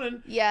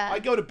 a.m. Yeah. I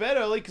go to bed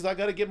early because I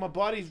got to get my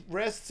body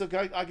rest so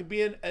I can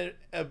be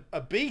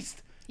a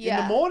beast in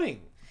the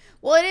morning.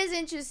 Well, it is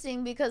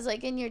interesting because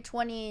like in your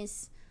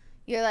 20s,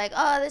 you're like,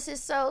 oh, this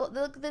is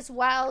look at this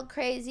wild,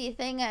 crazy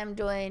thing I'm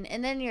doing.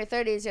 And then in your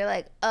 30s, you're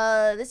like,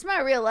 this is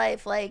my real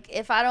life. Like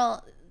if I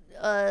don't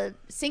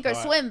sink or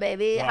swim,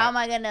 baby, how am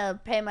I going to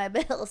pay my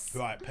bills?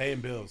 Right,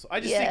 paying bills.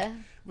 I just think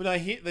when I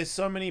hear there's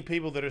so many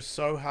people that are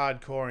so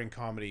hardcore in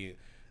comedy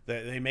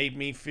that they made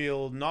me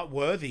feel not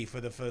worthy for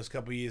the first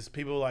couple of years.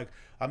 People are like,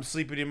 I'm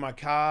sleeping in my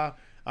car,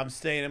 I'm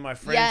staying at my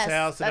friend's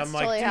house, and I'm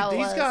like, dude,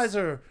 these guys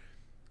are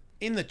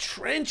in the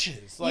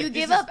trenches. Like, you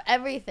give up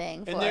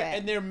everything for it.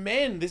 And they're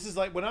men. This is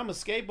like when I'm a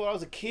skateboarder, I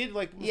was a kid.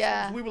 Like,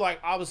 we were like,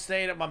 I was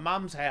staying at my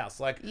mum's house.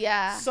 Like,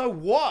 so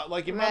what?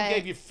 Like, your mum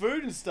gave you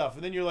food and stuff,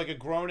 and then you're like a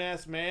grown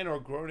ass man or a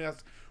grown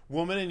ass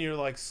woman, and you're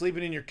like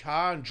sleeping in your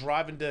car and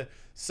driving to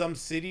some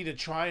city to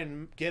try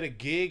and get a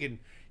gig, and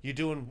you're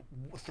doing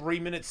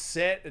 3-minute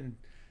set, and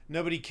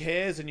nobody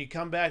cares, and you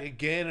come back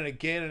again and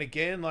again and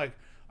again. Like,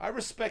 I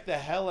respect the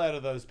hell out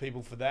of those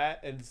people for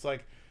that, and it's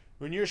like,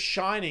 when you're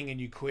shining and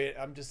you quit,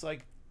 I'm just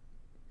like...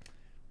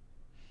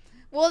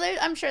 Well,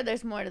 I'm sure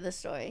there's more to the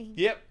story.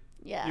 Yep.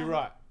 Yeah. You're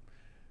right.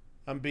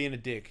 I'm being a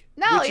dick.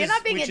 No, you're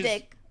not being a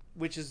dick.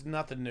 Which is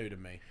nothing new to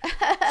me.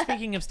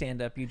 Speaking of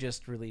stand-up, you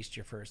just released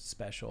your first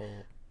special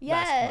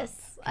last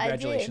month.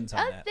 Congratulations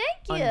on that.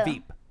 Thank you. On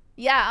Veep.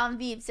 Yeah, on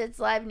Veeps. It's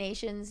Live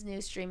Nation's new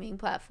streaming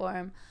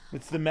platform.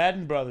 It's the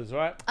Madden brothers,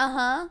 right?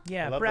 Uh-huh.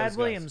 Yeah, Brad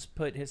Williams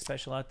put his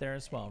special out there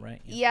as well,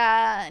 right?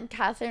 Yeah, and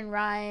Catherine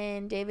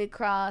Ryan, David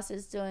Cross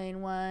is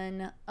doing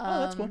one.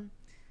 That's cool.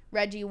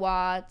 Reggie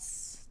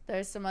Watts.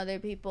 There's some other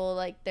people,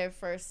 like their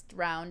first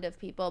round of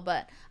people,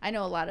 but I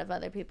know a lot of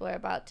other people are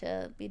about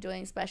to be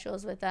doing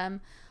specials with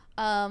them.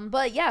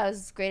 But yeah, it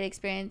was a great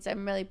experience.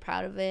 I'm really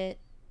proud of it.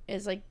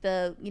 It's like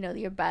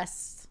your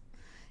best.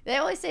 They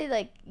always say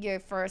like your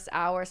first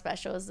hour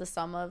special is the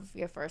sum of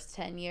your first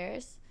 10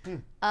 years.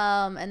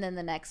 And then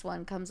the next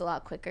one comes a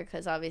lot quicker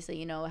because obviously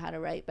you know how to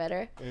write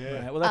better. Yeah.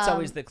 Right. Well, that's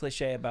always the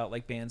cliche about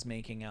like bands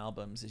making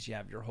albums is you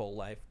have your whole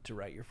life to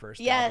write your first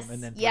album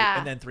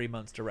and then 3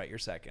 months to write your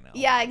second album.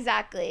 Yeah,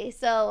 exactly.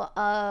 So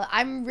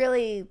I'm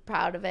really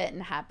proud of it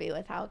and happy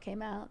with how it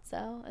came out.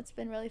 So it's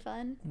been really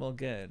fun. Well,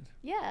 good.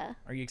 Yeah.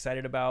 Are you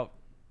excited about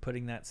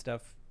putting that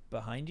stuff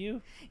behind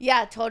you?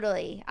 Yeah,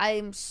 totally.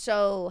 I'm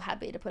so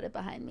happy to put it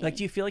behind me. Like,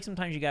 do you feel like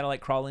sometimes you gotta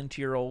like crawl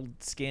into your old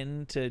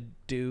skin to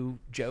do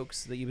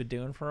jokes that you've been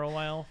doing for a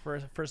while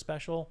for a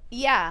special?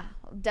 Yeah,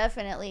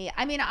 definitely.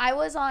 I mean, I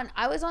was on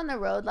the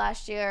road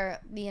last year,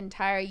 the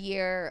entire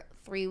year,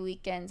 3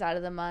 weekends out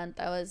of the month.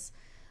 I was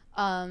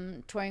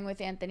touring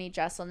with Anthony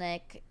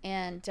Jeselnik,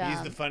 and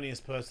he's the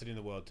funniest person in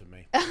the world to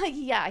me.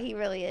 Yeah, he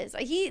really is.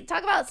 He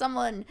talk about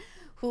someone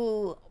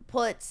who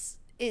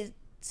is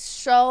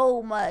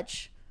so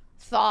much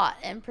thought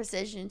and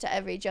precision to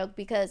every joke,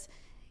 because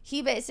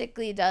he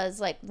basically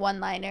does like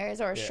one-liners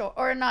or short,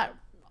 or not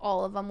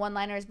all of them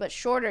one-liners, but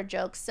shorter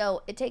jokes.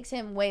 So it takes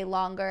him way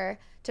longer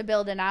to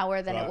build an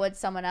hour than it would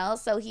someone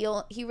else. So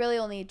he really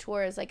only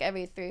tours like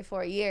every 3 or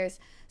 4 years.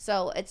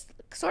 So it's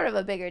sort of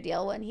a bigger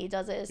deal when he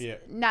does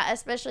it. Not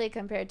especially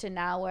compared to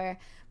now where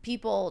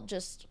people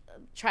just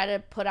try to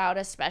put out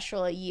a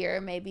special a year,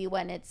 maybe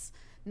when it's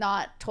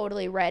not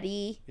totally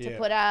ready to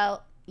put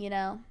out,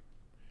 Yeah,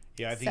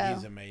 I think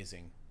he's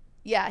amazing.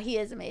 Yeah, he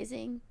is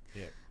amazing.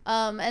 Yeah.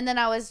 And then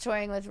I was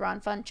touring with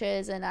Ron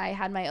Funches, and I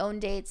had my own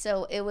date,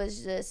 so it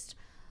was just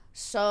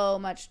so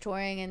much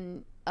touring,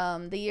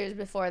 and the years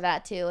before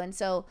that too. And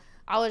so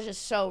I was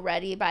just so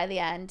ready by the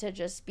end to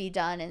just be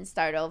done and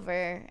start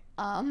over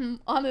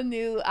on a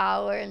new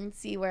hour and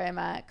see where I'm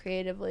at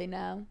creatively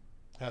now.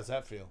 How's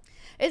that feel?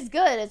 It's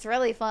good. It's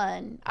really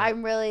fun.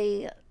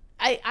 Yeah.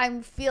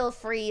 I feel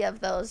free of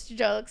those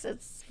jokes.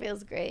 It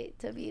feels great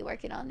to be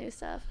working on new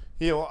stuff.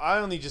 Yeah, well, I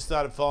only just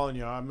started following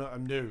you. I'm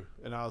new,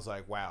 and I was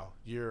like, wow,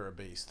 you're a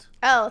beast.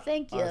 Oh,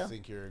 thank you. I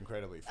think you're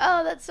incredibly funny.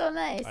 Oh, that's so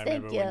nice. Thank you. I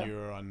remember when you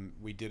were on,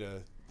 we did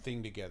a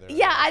thing together.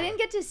 Yeah, I didn't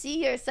get to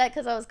see your set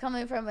because I was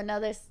coming from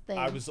another thing.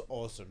 I was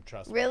awesome,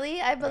 trust me. Really?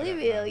 I believe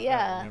you,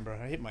 yeah. I remember.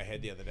 I hit my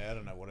head the other day. I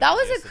don't know what that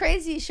was yesterday. A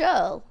crazy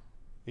show.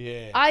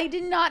 Yeah. I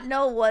did not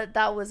know what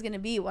that was going to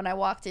be when I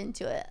walked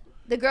into it.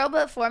 The girl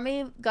before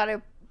me got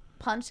her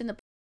punched in the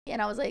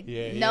and I was like,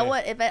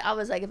 what? I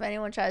was like, if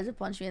anyone tries to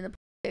punch me in the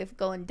if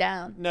going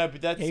down. No,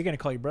 but that's... Yeah, you're going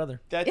to call your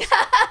brother. That's...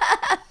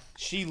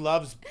 She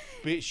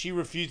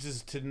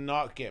refuses to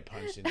not get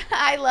punched in the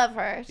I love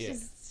her. Yeah.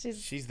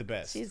 She's the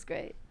best. She's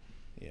great.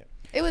 Yeah.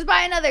 It was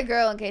by another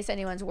girl, in case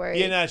anyone's worried.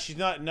 Yeah, no, she's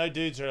not. No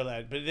dudes are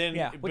allowed. But then,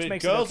 which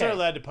makes girls it okay. are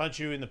allowed to punch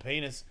you in the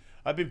penis.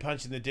 I've been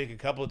punched in the dick a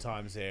couple of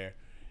times there,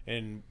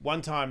 and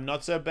one time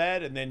not so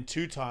bad, and then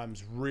 2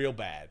 times real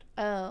bad.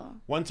 Oh.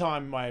 One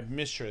time, my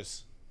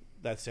mistress.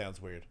 That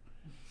sounds weird.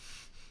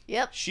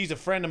 Yep. She's a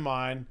friend of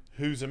mine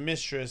who's a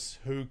mistress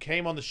who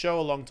came on the show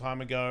a long time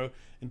ago,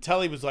 and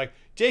Tully was like,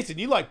 "Jason,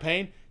 you like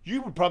pain?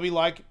 You would probably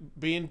like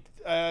being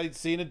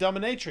seeing a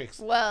dominatrix."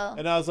 Well.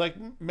 And I was like,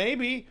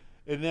 maybe.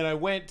 And then I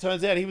went.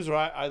 Turns out he was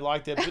right. I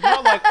liked it, but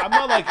not like I'm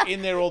not like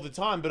in there all the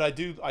time. But I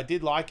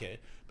did like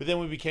it. But then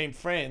we became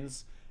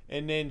friends,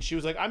 and then she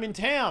was like, "I'm in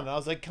town." And I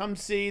was like, "Come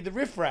see the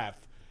riffraff."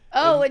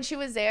 Oh, and she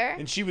was there?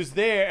 And she was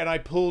there, and I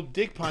pulled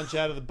dick punch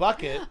out of the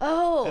bucket.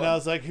 Oh. And I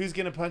was like, "Who's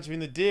gonna punch me in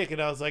the dick?"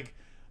 And I was like,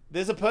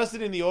 "There's a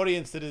person in the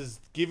audience that has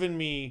given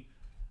me,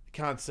 I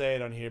can't say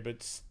it on here,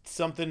 but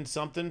something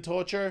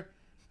torture."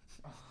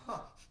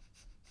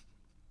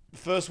 The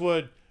first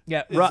word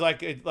is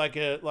like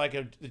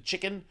a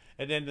chicken,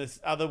 and then this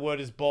other word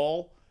is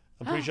ball.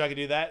 I'm pretty sure I can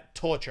do that.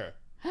 Torture.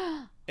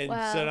 And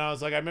Wow. so then I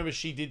was like, I remember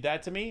she did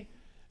that to me,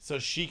 so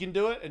she can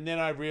do it. And then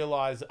I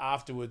realized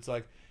afterwards,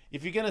 like,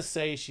 if you're gonna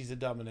say she's a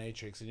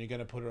dominatrix and you're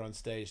gonna put her on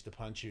stage to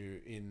punch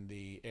you in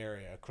the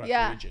area, crotch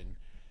region,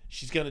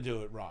 she's gonna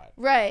do it right.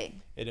 Right.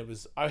 And it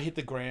was, I hit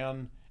the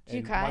ground, Did you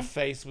and cry? my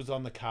face was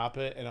on the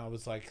carpet, and I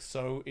was like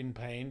so in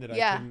pain that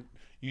I couldn't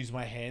use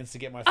my hands to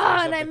get my face Oh,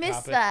 off and the I missed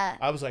carpet. that.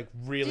 I was like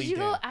really Did you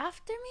dead. go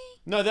after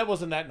me? No, that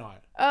wasn't that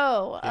night.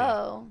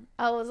 Oh.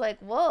 I was like,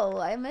 whoa,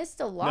 I missed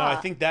a lot. No, I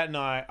think that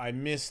night I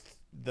missed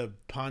the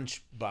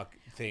punch buck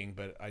thing,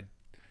 but I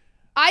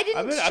didn't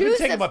I've been choose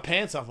taking my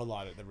pants off a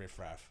lot at the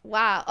riffraff.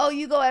 Wow. Oh,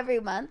 you go every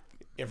month?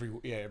 Every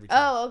time.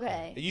 Oh,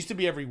 okay. It used to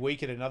be every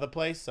week at another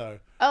place, so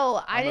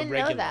Oh, I I'm a didn't know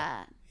regular.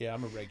 that. Yeah,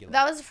 I'm a regular.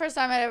 That was the first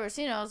time I'd ever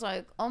seen it. I was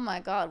like, oh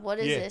my God, what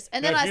is Yeah. this?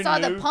 And No, then if I you're saw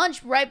the new-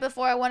 punch right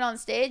before I went on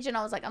stage, and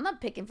I was like, I'm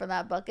not picking from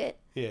that bucket.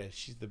 Yeah,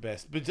 she's the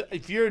best. But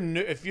if you're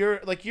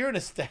you're an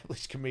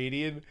established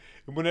comedian,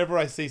 and whenever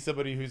I see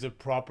somebody who's a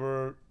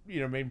proper,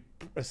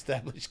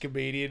 established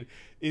comedian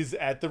is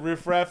at the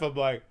riffraff, I'm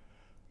like,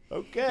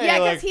 okay. Yeah,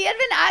 like, because he had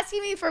been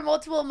asking me for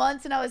multiple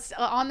months, and I was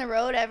on the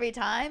road every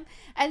time.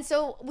 And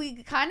so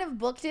we kind of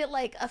booked it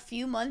like a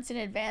few months in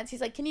advance.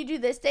 He's like, can you do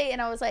this date? And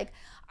I was like,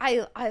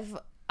 I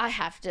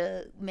have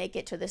to make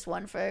it to this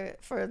one for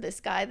this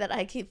guy that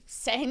I keep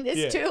saying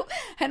this to.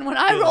 And when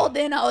I rolled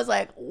in, I was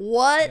like,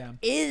 what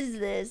is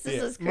this?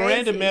 This is crazy.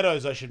 Miranda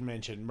Meadows, I should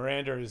mention.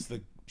 Miranda is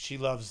she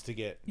loves to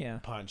get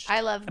punched. I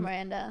love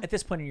Miranda. At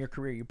this point in your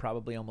career, you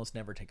probably almost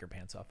never take your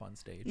pants off on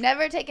stage.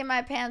 Never taken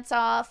my pants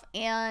off,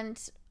 and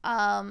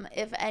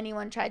if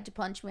anyone tried to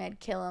punch me, I'd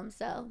kill him.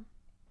 So.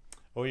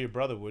 Or your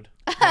brother would.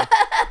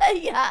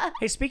 Yeah.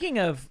 Hey, speaking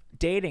of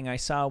dating, I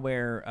saw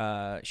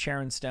where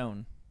Sharon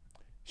Stone.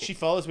 She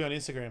follows me on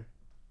Instagram.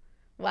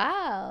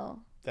 Wow.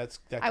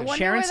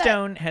 Sharon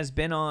Stone has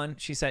been on.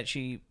 She said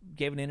she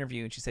gave an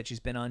interview and she said she's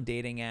been on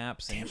dating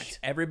apps. And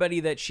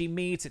everybody that she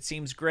meets, it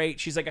seems great.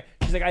 She's like,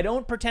 I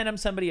don't pretend I'm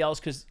somebody else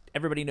because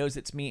everybody knows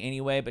it's me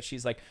anyway. But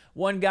she's like,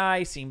 one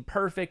guy seemed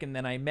perfect, and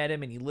then I met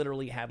him and he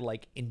literally had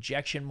like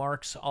injection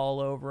marks all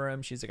over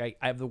him. She's like,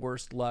 I have the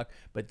worst luck,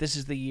 but this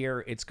is the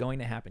year it's going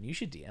to happen. You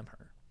should DM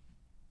her.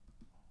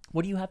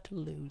 What do you have to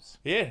lose?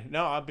 Yeah,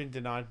 no, I've been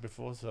denied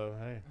before, so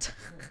hey.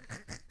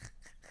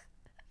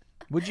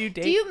 Would you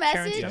date? Do you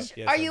Sharon message? Stone?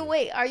 Yes,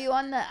 Are you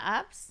on the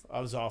apps?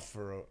 I was off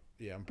for I'm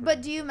pretty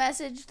But do you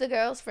message the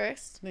girls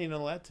first? No, you're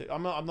not allowed to.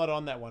 I'm not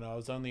on that one. I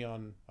was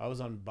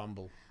on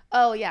Bumble.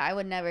 Oh yeah, I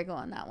would never go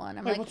on that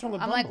one. Wait, what's wrong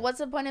with I'm like, Bumble? what's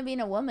the point of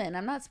being a woman?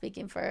 I'm not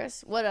speaking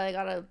first. What, I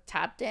gotta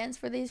tap dance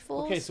for these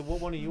fools? Okay, so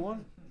what one are you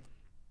on?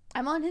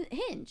 I'm on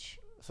Hinge.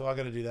 So I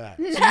got to do that.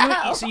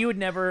 So you would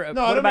never.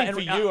 No, what I don't about mean for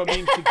you. I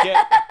mean to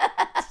get.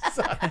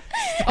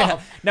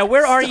 Stop. Now,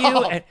 where are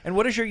Stop. you? And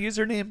what is your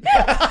username?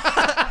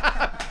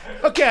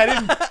 Okay, I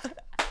didn't.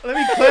 Let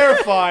me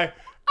clarify.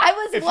 I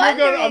was If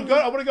wondering.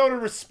 I want to go to a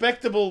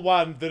respectable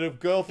one that a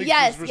girl thinks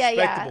is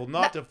respectable,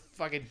 not to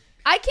fucking.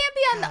 I can't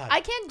be on. I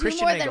can't do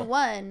Christian more Mingle. than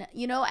one.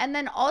 And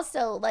then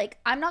also, like,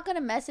 I'm not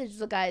gonna message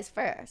the guys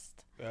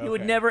first. Okay. You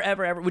would never,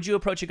 ever. Would you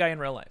approach a guy in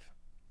real life?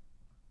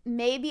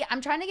 Maybe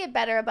I'm trying to get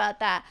better about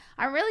that.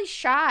 I'm really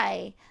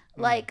shy.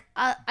 Like,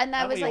 and I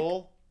Aren't was we like,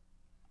 all?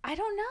 I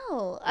don't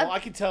know. Well, I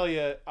can tell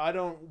you, I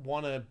don't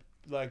want to,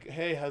 like,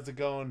 hey, how's it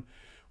going?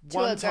 To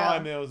a One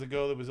time girl. there was a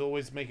girl that was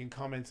always making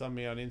comments on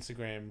me on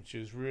Instagram. She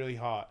was really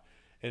hot.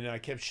 And I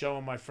kept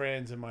showing my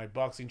friends, and my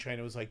boxing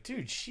trainer was like,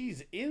 dude,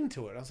 she's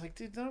into it. I was like,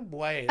 dude, no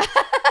way.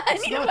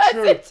 It's need to not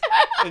true. message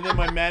And then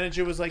my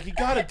manager was like, you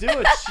got to do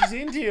it. She's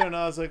into you. And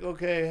I was like,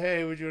 okay,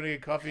 hey, would you want to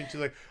get coffee? And she's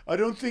like, I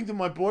don't think that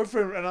my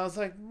boyfriend. And I was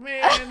like,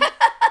 man,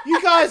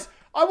 you guys,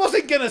 I was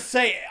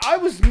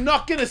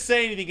not going to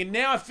say anything. And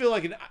now I feel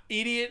like an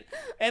idiot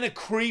and a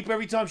creep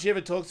every time she ever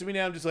talks to me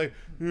now. I'm just like,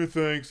 yeah,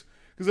 thanks.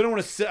 Because I don't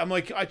want to sit. I'm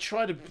like, I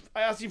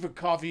asked you for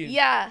coffee.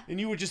 And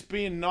you were just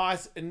being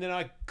nice. And then,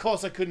 of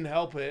course, I couldn't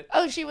help it.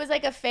 Oh, she was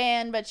like a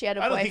fan, but she had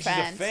a I don't boyfriend.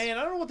 think she's a fan.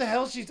 I don't know what the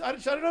hell I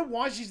don't know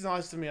why she's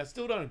nice to me. I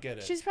still don't get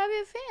it. She's probably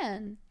a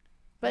fan.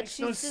 But Makes she's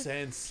no just,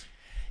 sense.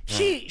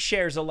 she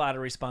shares a lot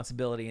of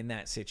responsibility in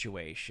that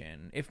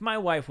situation. If my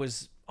wife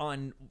was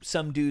on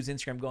some dude's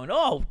Instagram going,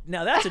 oh,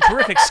 now that's a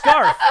terrific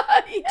scarf,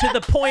 to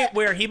the point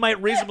where he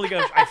might reasonably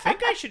go, I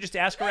think I should just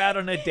ask her out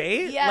on a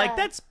date. Yeah. Like,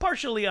 that's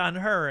partially on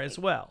her as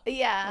well.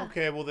 Yeah.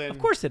 Okay, well then. Of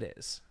course it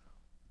is.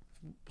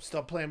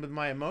 Stop playing with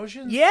my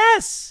emotions?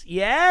 Yes.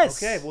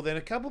 Okay, well then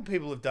a couple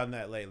people have done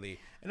that lately.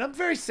 And I'm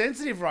very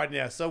sensitive right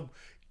now, so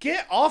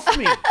get off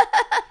me.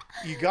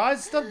 You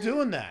guys, stop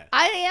doing that.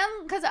 I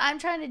am, because I'm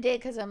trying to date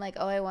because I'm like,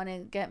 oh, I want to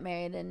get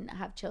married and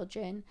have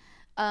children.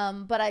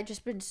 But I've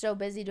just been so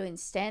busy doing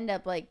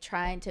stand-up, like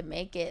trying to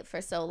make it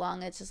for so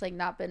long. It's just like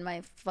not been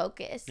my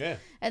focus. Yeah.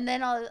 And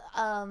then all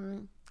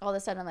of a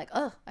sudden I'm like,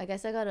 oh, I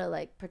guess I gotta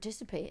like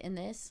participate in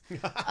this.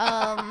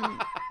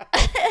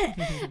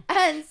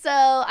 And so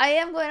I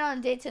am going on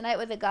a date tonight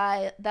with a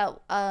guy that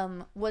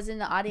was in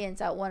the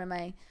audience at one of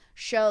my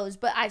shows,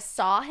 but I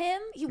saw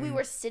him. We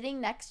were sitting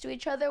next to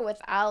each other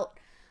without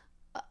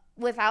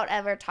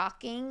ever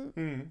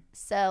talking.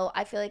 So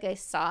I feel like I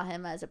saw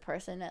him as a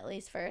person at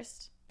least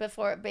first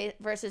before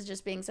versus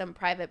just being some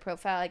private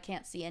profile. I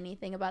can't see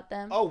anything about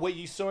them. Oh, wait,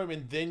 you saw him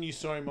and then you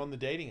saw him on the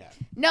dating app?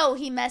 No,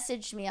 he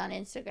messaged me on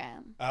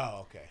Instagram.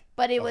 Oh, okay.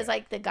 But it was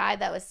like the guy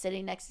that was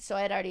sitting next to, so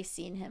I had already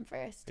seen him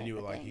first. And you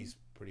were like, he's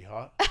pretty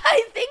hot?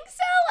 I think so.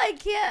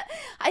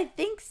 I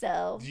think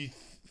so. Do you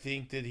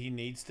think that he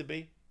needs to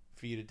be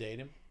for you to date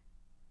him?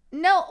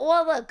 No,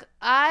 well, look,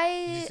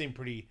 You just seem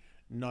pretty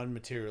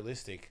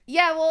non-materialistic.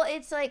 Yeah, well,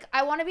 it's like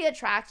I want to be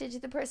attracted to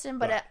the person,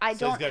 but Right. I So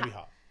don't. it's gotta be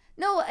hot.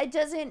 No, it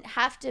doesn't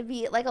have to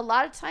be. Like a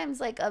lot of times,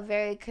 like a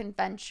very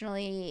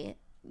conventionally,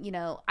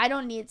 I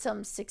don't need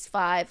some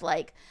 6'5".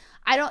 Like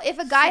I don't. If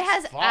a guy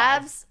has 6'5"?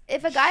 abs,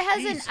 if a guy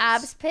has Jesus. an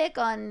abs pic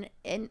on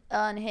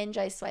Hinge,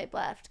 I swipe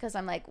left because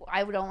I'm like,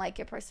 I don't like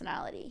your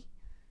personality.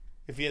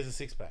 If he has a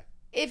six-pack.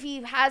 If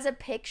he has a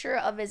picture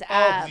of his Oh,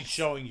 abs, because he's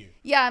showing you.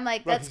 yeah, I'm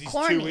like, Right, that's 'cause he's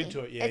corny. too into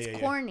it. Yeah, it's yeah.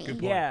 corny. Good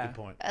point. Yeah. Good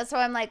point. So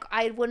I'm like,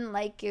 I wouldn't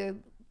like your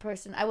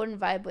person. I wouldn't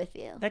vibe with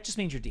you. That just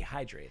means you're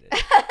dehydrated.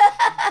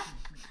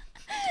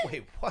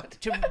 Wait, what?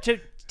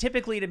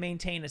 Typically, to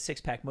maintain a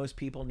six-pack, most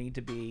people need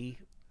to be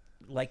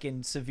like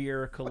in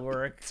severe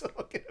caloric.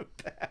 Talking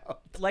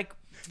about. get Like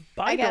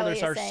what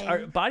bodybuilders you're are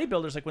saying.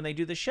 Bodybuilders, like when they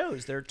do the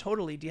shows, they're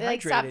totally They,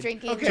 like dehydrated. stop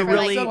drinking Okay, for but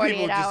like some 48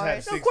 people just have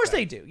hours. No, of course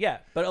they do, yeah.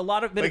 But a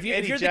lot of Like Eddie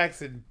if you're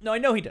Jackson no, I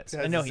know he does.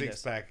 has I know a he does.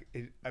 six-pack.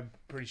 I'm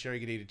pretty sure he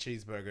could eat a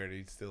cheeseburger and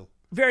he'd still...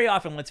 Very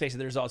often, let's face it,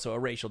 there's also a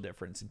racial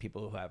difference in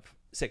people who have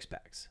six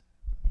packs.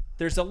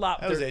 There's a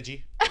lot. That was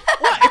edgy.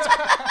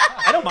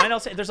 I don't mind. I'll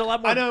say there's a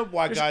lot more. I know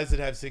why guys that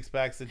have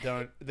six-packs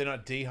they're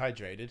not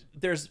dehydrated.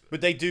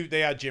 But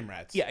they are gym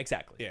rats. Yeah,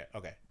 exactly. Yeah,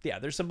 okay. Yeah,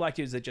 there's some black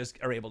dudes that just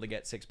are able to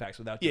get six packs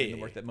without doing the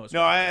work that most.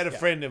 No, I had a yeah.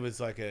 friend that was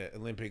like an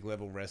Olympic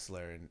level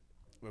wrestler, and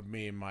with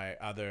me and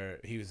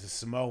he was a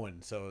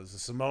Samoan, so it was a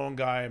Samoan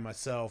guy and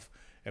myself,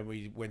 and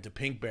we went to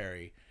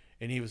Pinkberry,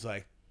 and he's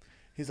like,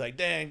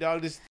 dang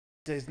dog, this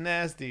tastes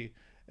nasty.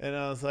 And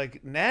I was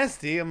like,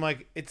 nasty? I'm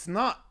like, it's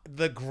not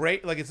the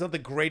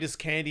greatest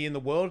candy in the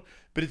world,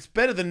 but it's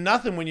better than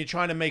nothing when you're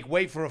trying to make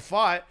weight for a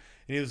fight.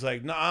 And he was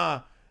like,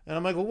 nah. And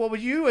I'm like, well, what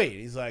would you eat?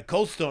 He's like,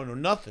 Cold Stone or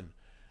nothing.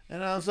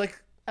 And I was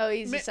like, Oh,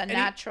 he's just a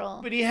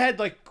natural. but he had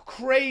like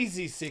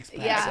crazy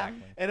six-packs. Yeah.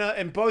 Exactly.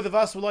 And both of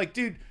us were like,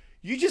 dude,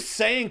 you just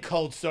saying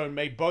Cold Stone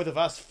made both of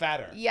us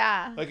fatter.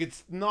 Yeah. Like,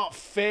 it's not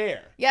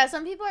fair. Yeah,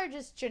 some people are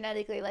just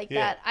genetically like Yeah.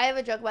 that. I have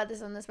a joke about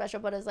this on the special,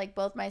 but it's like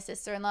both my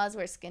sister-in-laws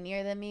were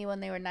skinnier than me when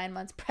they were 9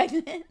 months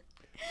pregnant.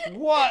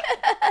 What?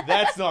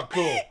 That's not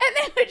cool. And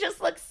they would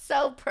just look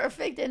so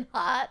perfect and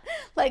hot,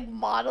 like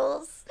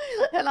models.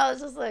 And I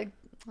was just like,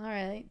 all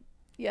right,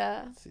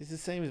 yeah. It's the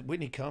same as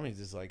Whitney Cummings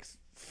is like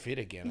fit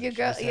again. Your She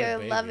girl, just had a you're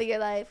baby. loving your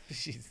life.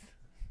 She's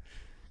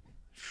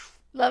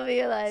Loving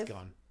your life. it's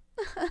gone.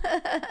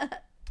 What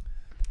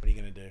are you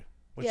going to do?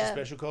 What's your Yeah.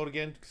 special code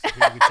again? So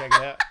people can check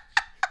it out.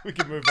 We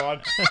can move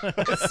on. I swear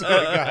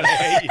to God, I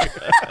hate you.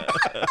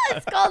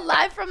 It's called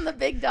Live from the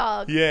Big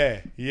Dog.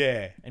 Yeah.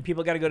 And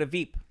people got to go to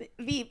Veep.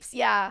 Veeps,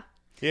 yeah.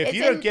 Yeah, if It's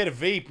you don't in- get a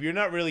Veep, you're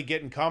not really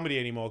getting comedy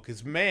anymore.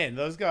 Because man,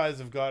 those guys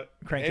have got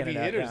Cranking heavy it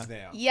out, hitters yeah.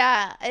 now.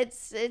 Yeah,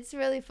 it's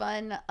really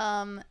fun.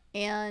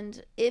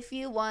 And if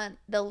you want,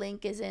 the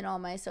link is in all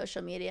my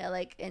social media,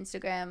 like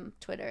Instagram,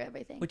 Twitter,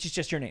 everything. Which is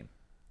just your name.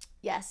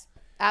 Yes,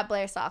 at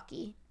Blair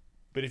Socci.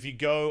 But if you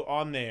go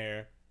on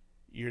there,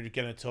 you're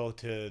gonna talk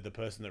to the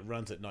person that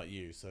runs it, not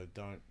you. So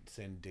don't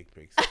send dick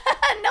pics.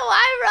 No,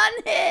 I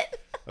run it.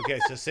 Okay,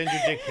 so send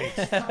your dick pics.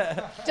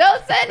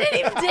 Don't send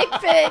any dick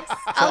pics.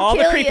 I'll All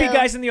the kill creepy you.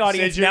 guys in the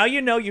audience, Send your- now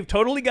you know you've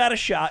totally got a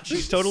shot.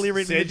 She's totally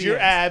reading Send the your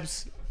DMs.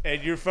 abs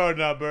and your phone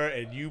number,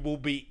 and you will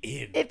be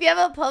in. If you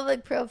have a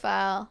public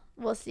profile,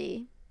 we'll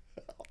see.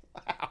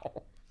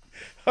 Wow.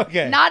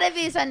 Okay. Not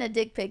if you send a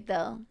dick pic,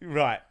 though.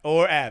 Right.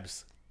 Or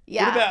abs.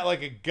 Yeah. What about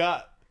like a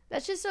gut?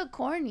 That's just so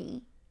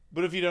corny.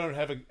 But if you don't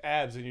have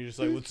abs and you're just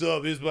like, what's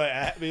up? Here's my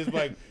here's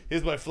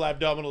my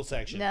flabdominal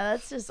section. No,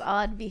 that's just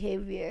odd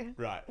behavior.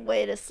 Right.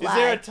 Way to slide. Is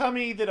there a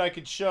tummy that I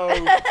could show?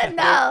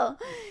 No.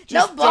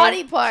 Just No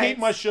body don't parts. Keep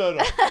my shirt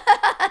on.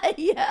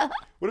 Yeah.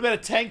 What about a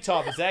tank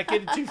top? Is that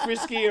getting too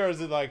frisky, or is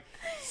it like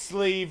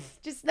sleeve?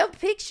 Just no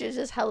pictures.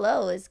 Just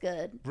hello is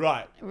good.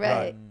 Right.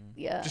 Right.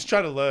 Yeah. Just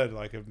try to learn,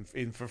 like,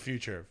 in for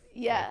future.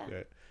 Yeah.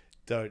 Like,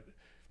 don't.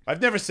 I've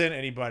never sent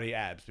anybody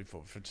abs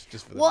before.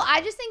 Just for the Well,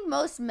 I just think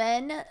most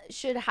men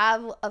should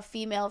have a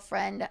female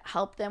friend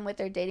help them with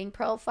their dating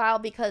profile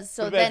because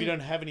What about if you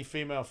don't have any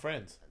female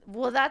friends?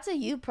 Well, that's a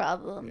you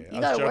problem. Yeah, I you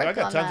was gotta joking. work I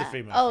got on tons that. of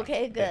female Oh, friends.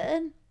 okay,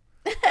 good.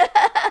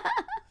 I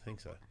think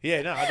so.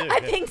 Yeah, no, I do. I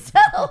yeah. think so.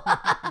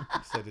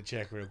 Just had to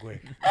check real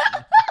quick.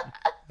 I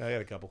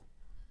got a couple.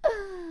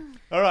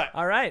 All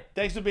right.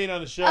 Thanks for being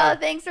on the show.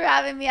 Thanks for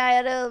having me. I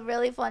had a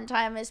really fun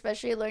time,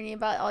 especially learning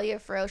about all your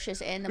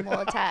ferocious animal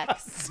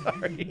attacks.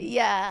 Sorry.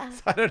 Yeah.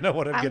 I don't know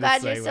what I'm going to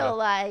glad say. you're still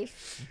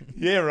alive.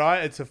 Yeah,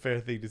 right. It's a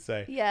fair thing to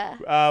say.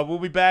 Yeah. We'll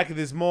be back.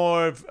 There's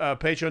more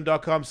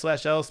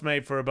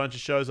patreon.com/ellismate for a bunch of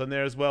shows on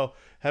there as well.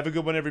 Have a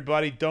good one,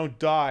 everybody. Don't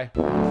die.